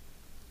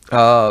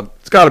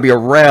 It's got to be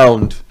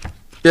around,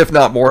 if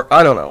not more.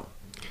 I don't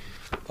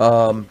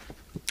know.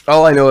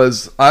 All I know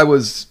is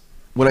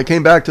when I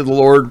came back to the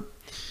Lord,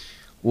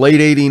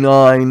 late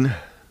 89,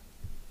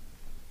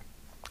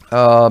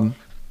 I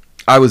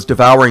was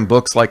devouring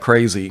books like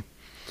crazy.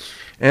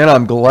 And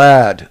I'm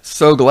glad,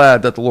 so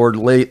glad that the Lord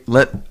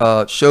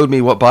showed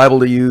me what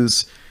Bible to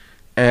use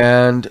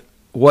and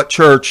what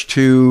church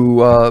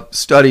to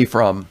study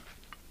from.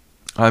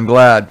 I'm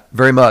glad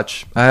very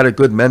much. I had a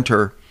good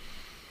mentor,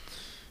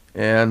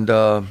 and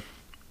I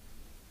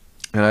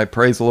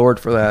praise the Lord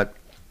for that.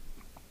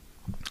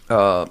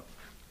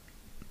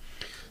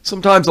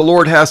 Sometimes the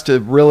Lord has to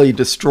really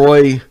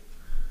destroy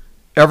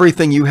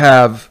everything you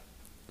have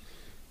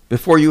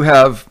before you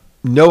have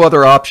no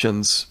other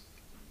options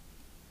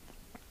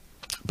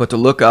but to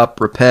look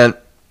up, repent,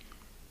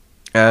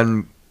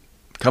 and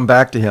come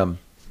back to Him.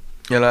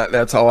 And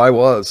that's how I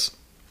was.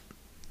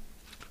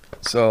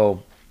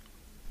 So,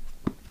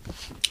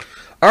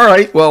 all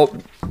right,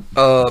 well,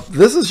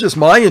 this is just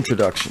my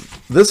introduction.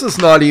 This is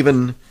not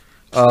even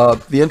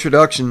the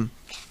introduction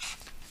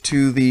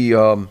to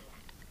the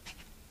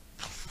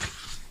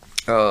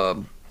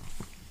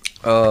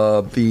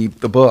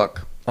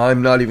book.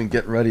 I'm not even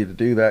getting ready to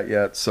do that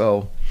yet.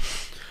 So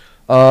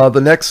the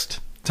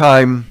next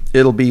time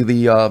it'll be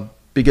the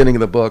beginning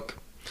of the book.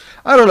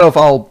 I don't know if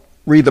I'll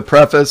read the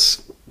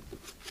preface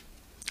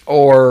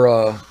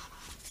or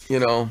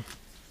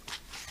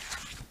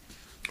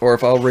or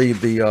if I'll read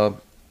the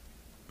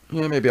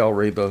maybe I'll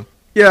read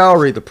I'll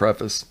read the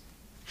preface.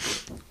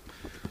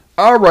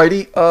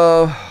 Alrighty,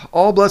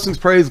 all blessings,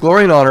 praise,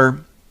 glory, and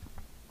honor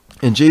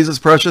in Jesus'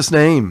 precious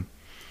name.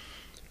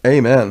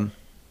 Amen.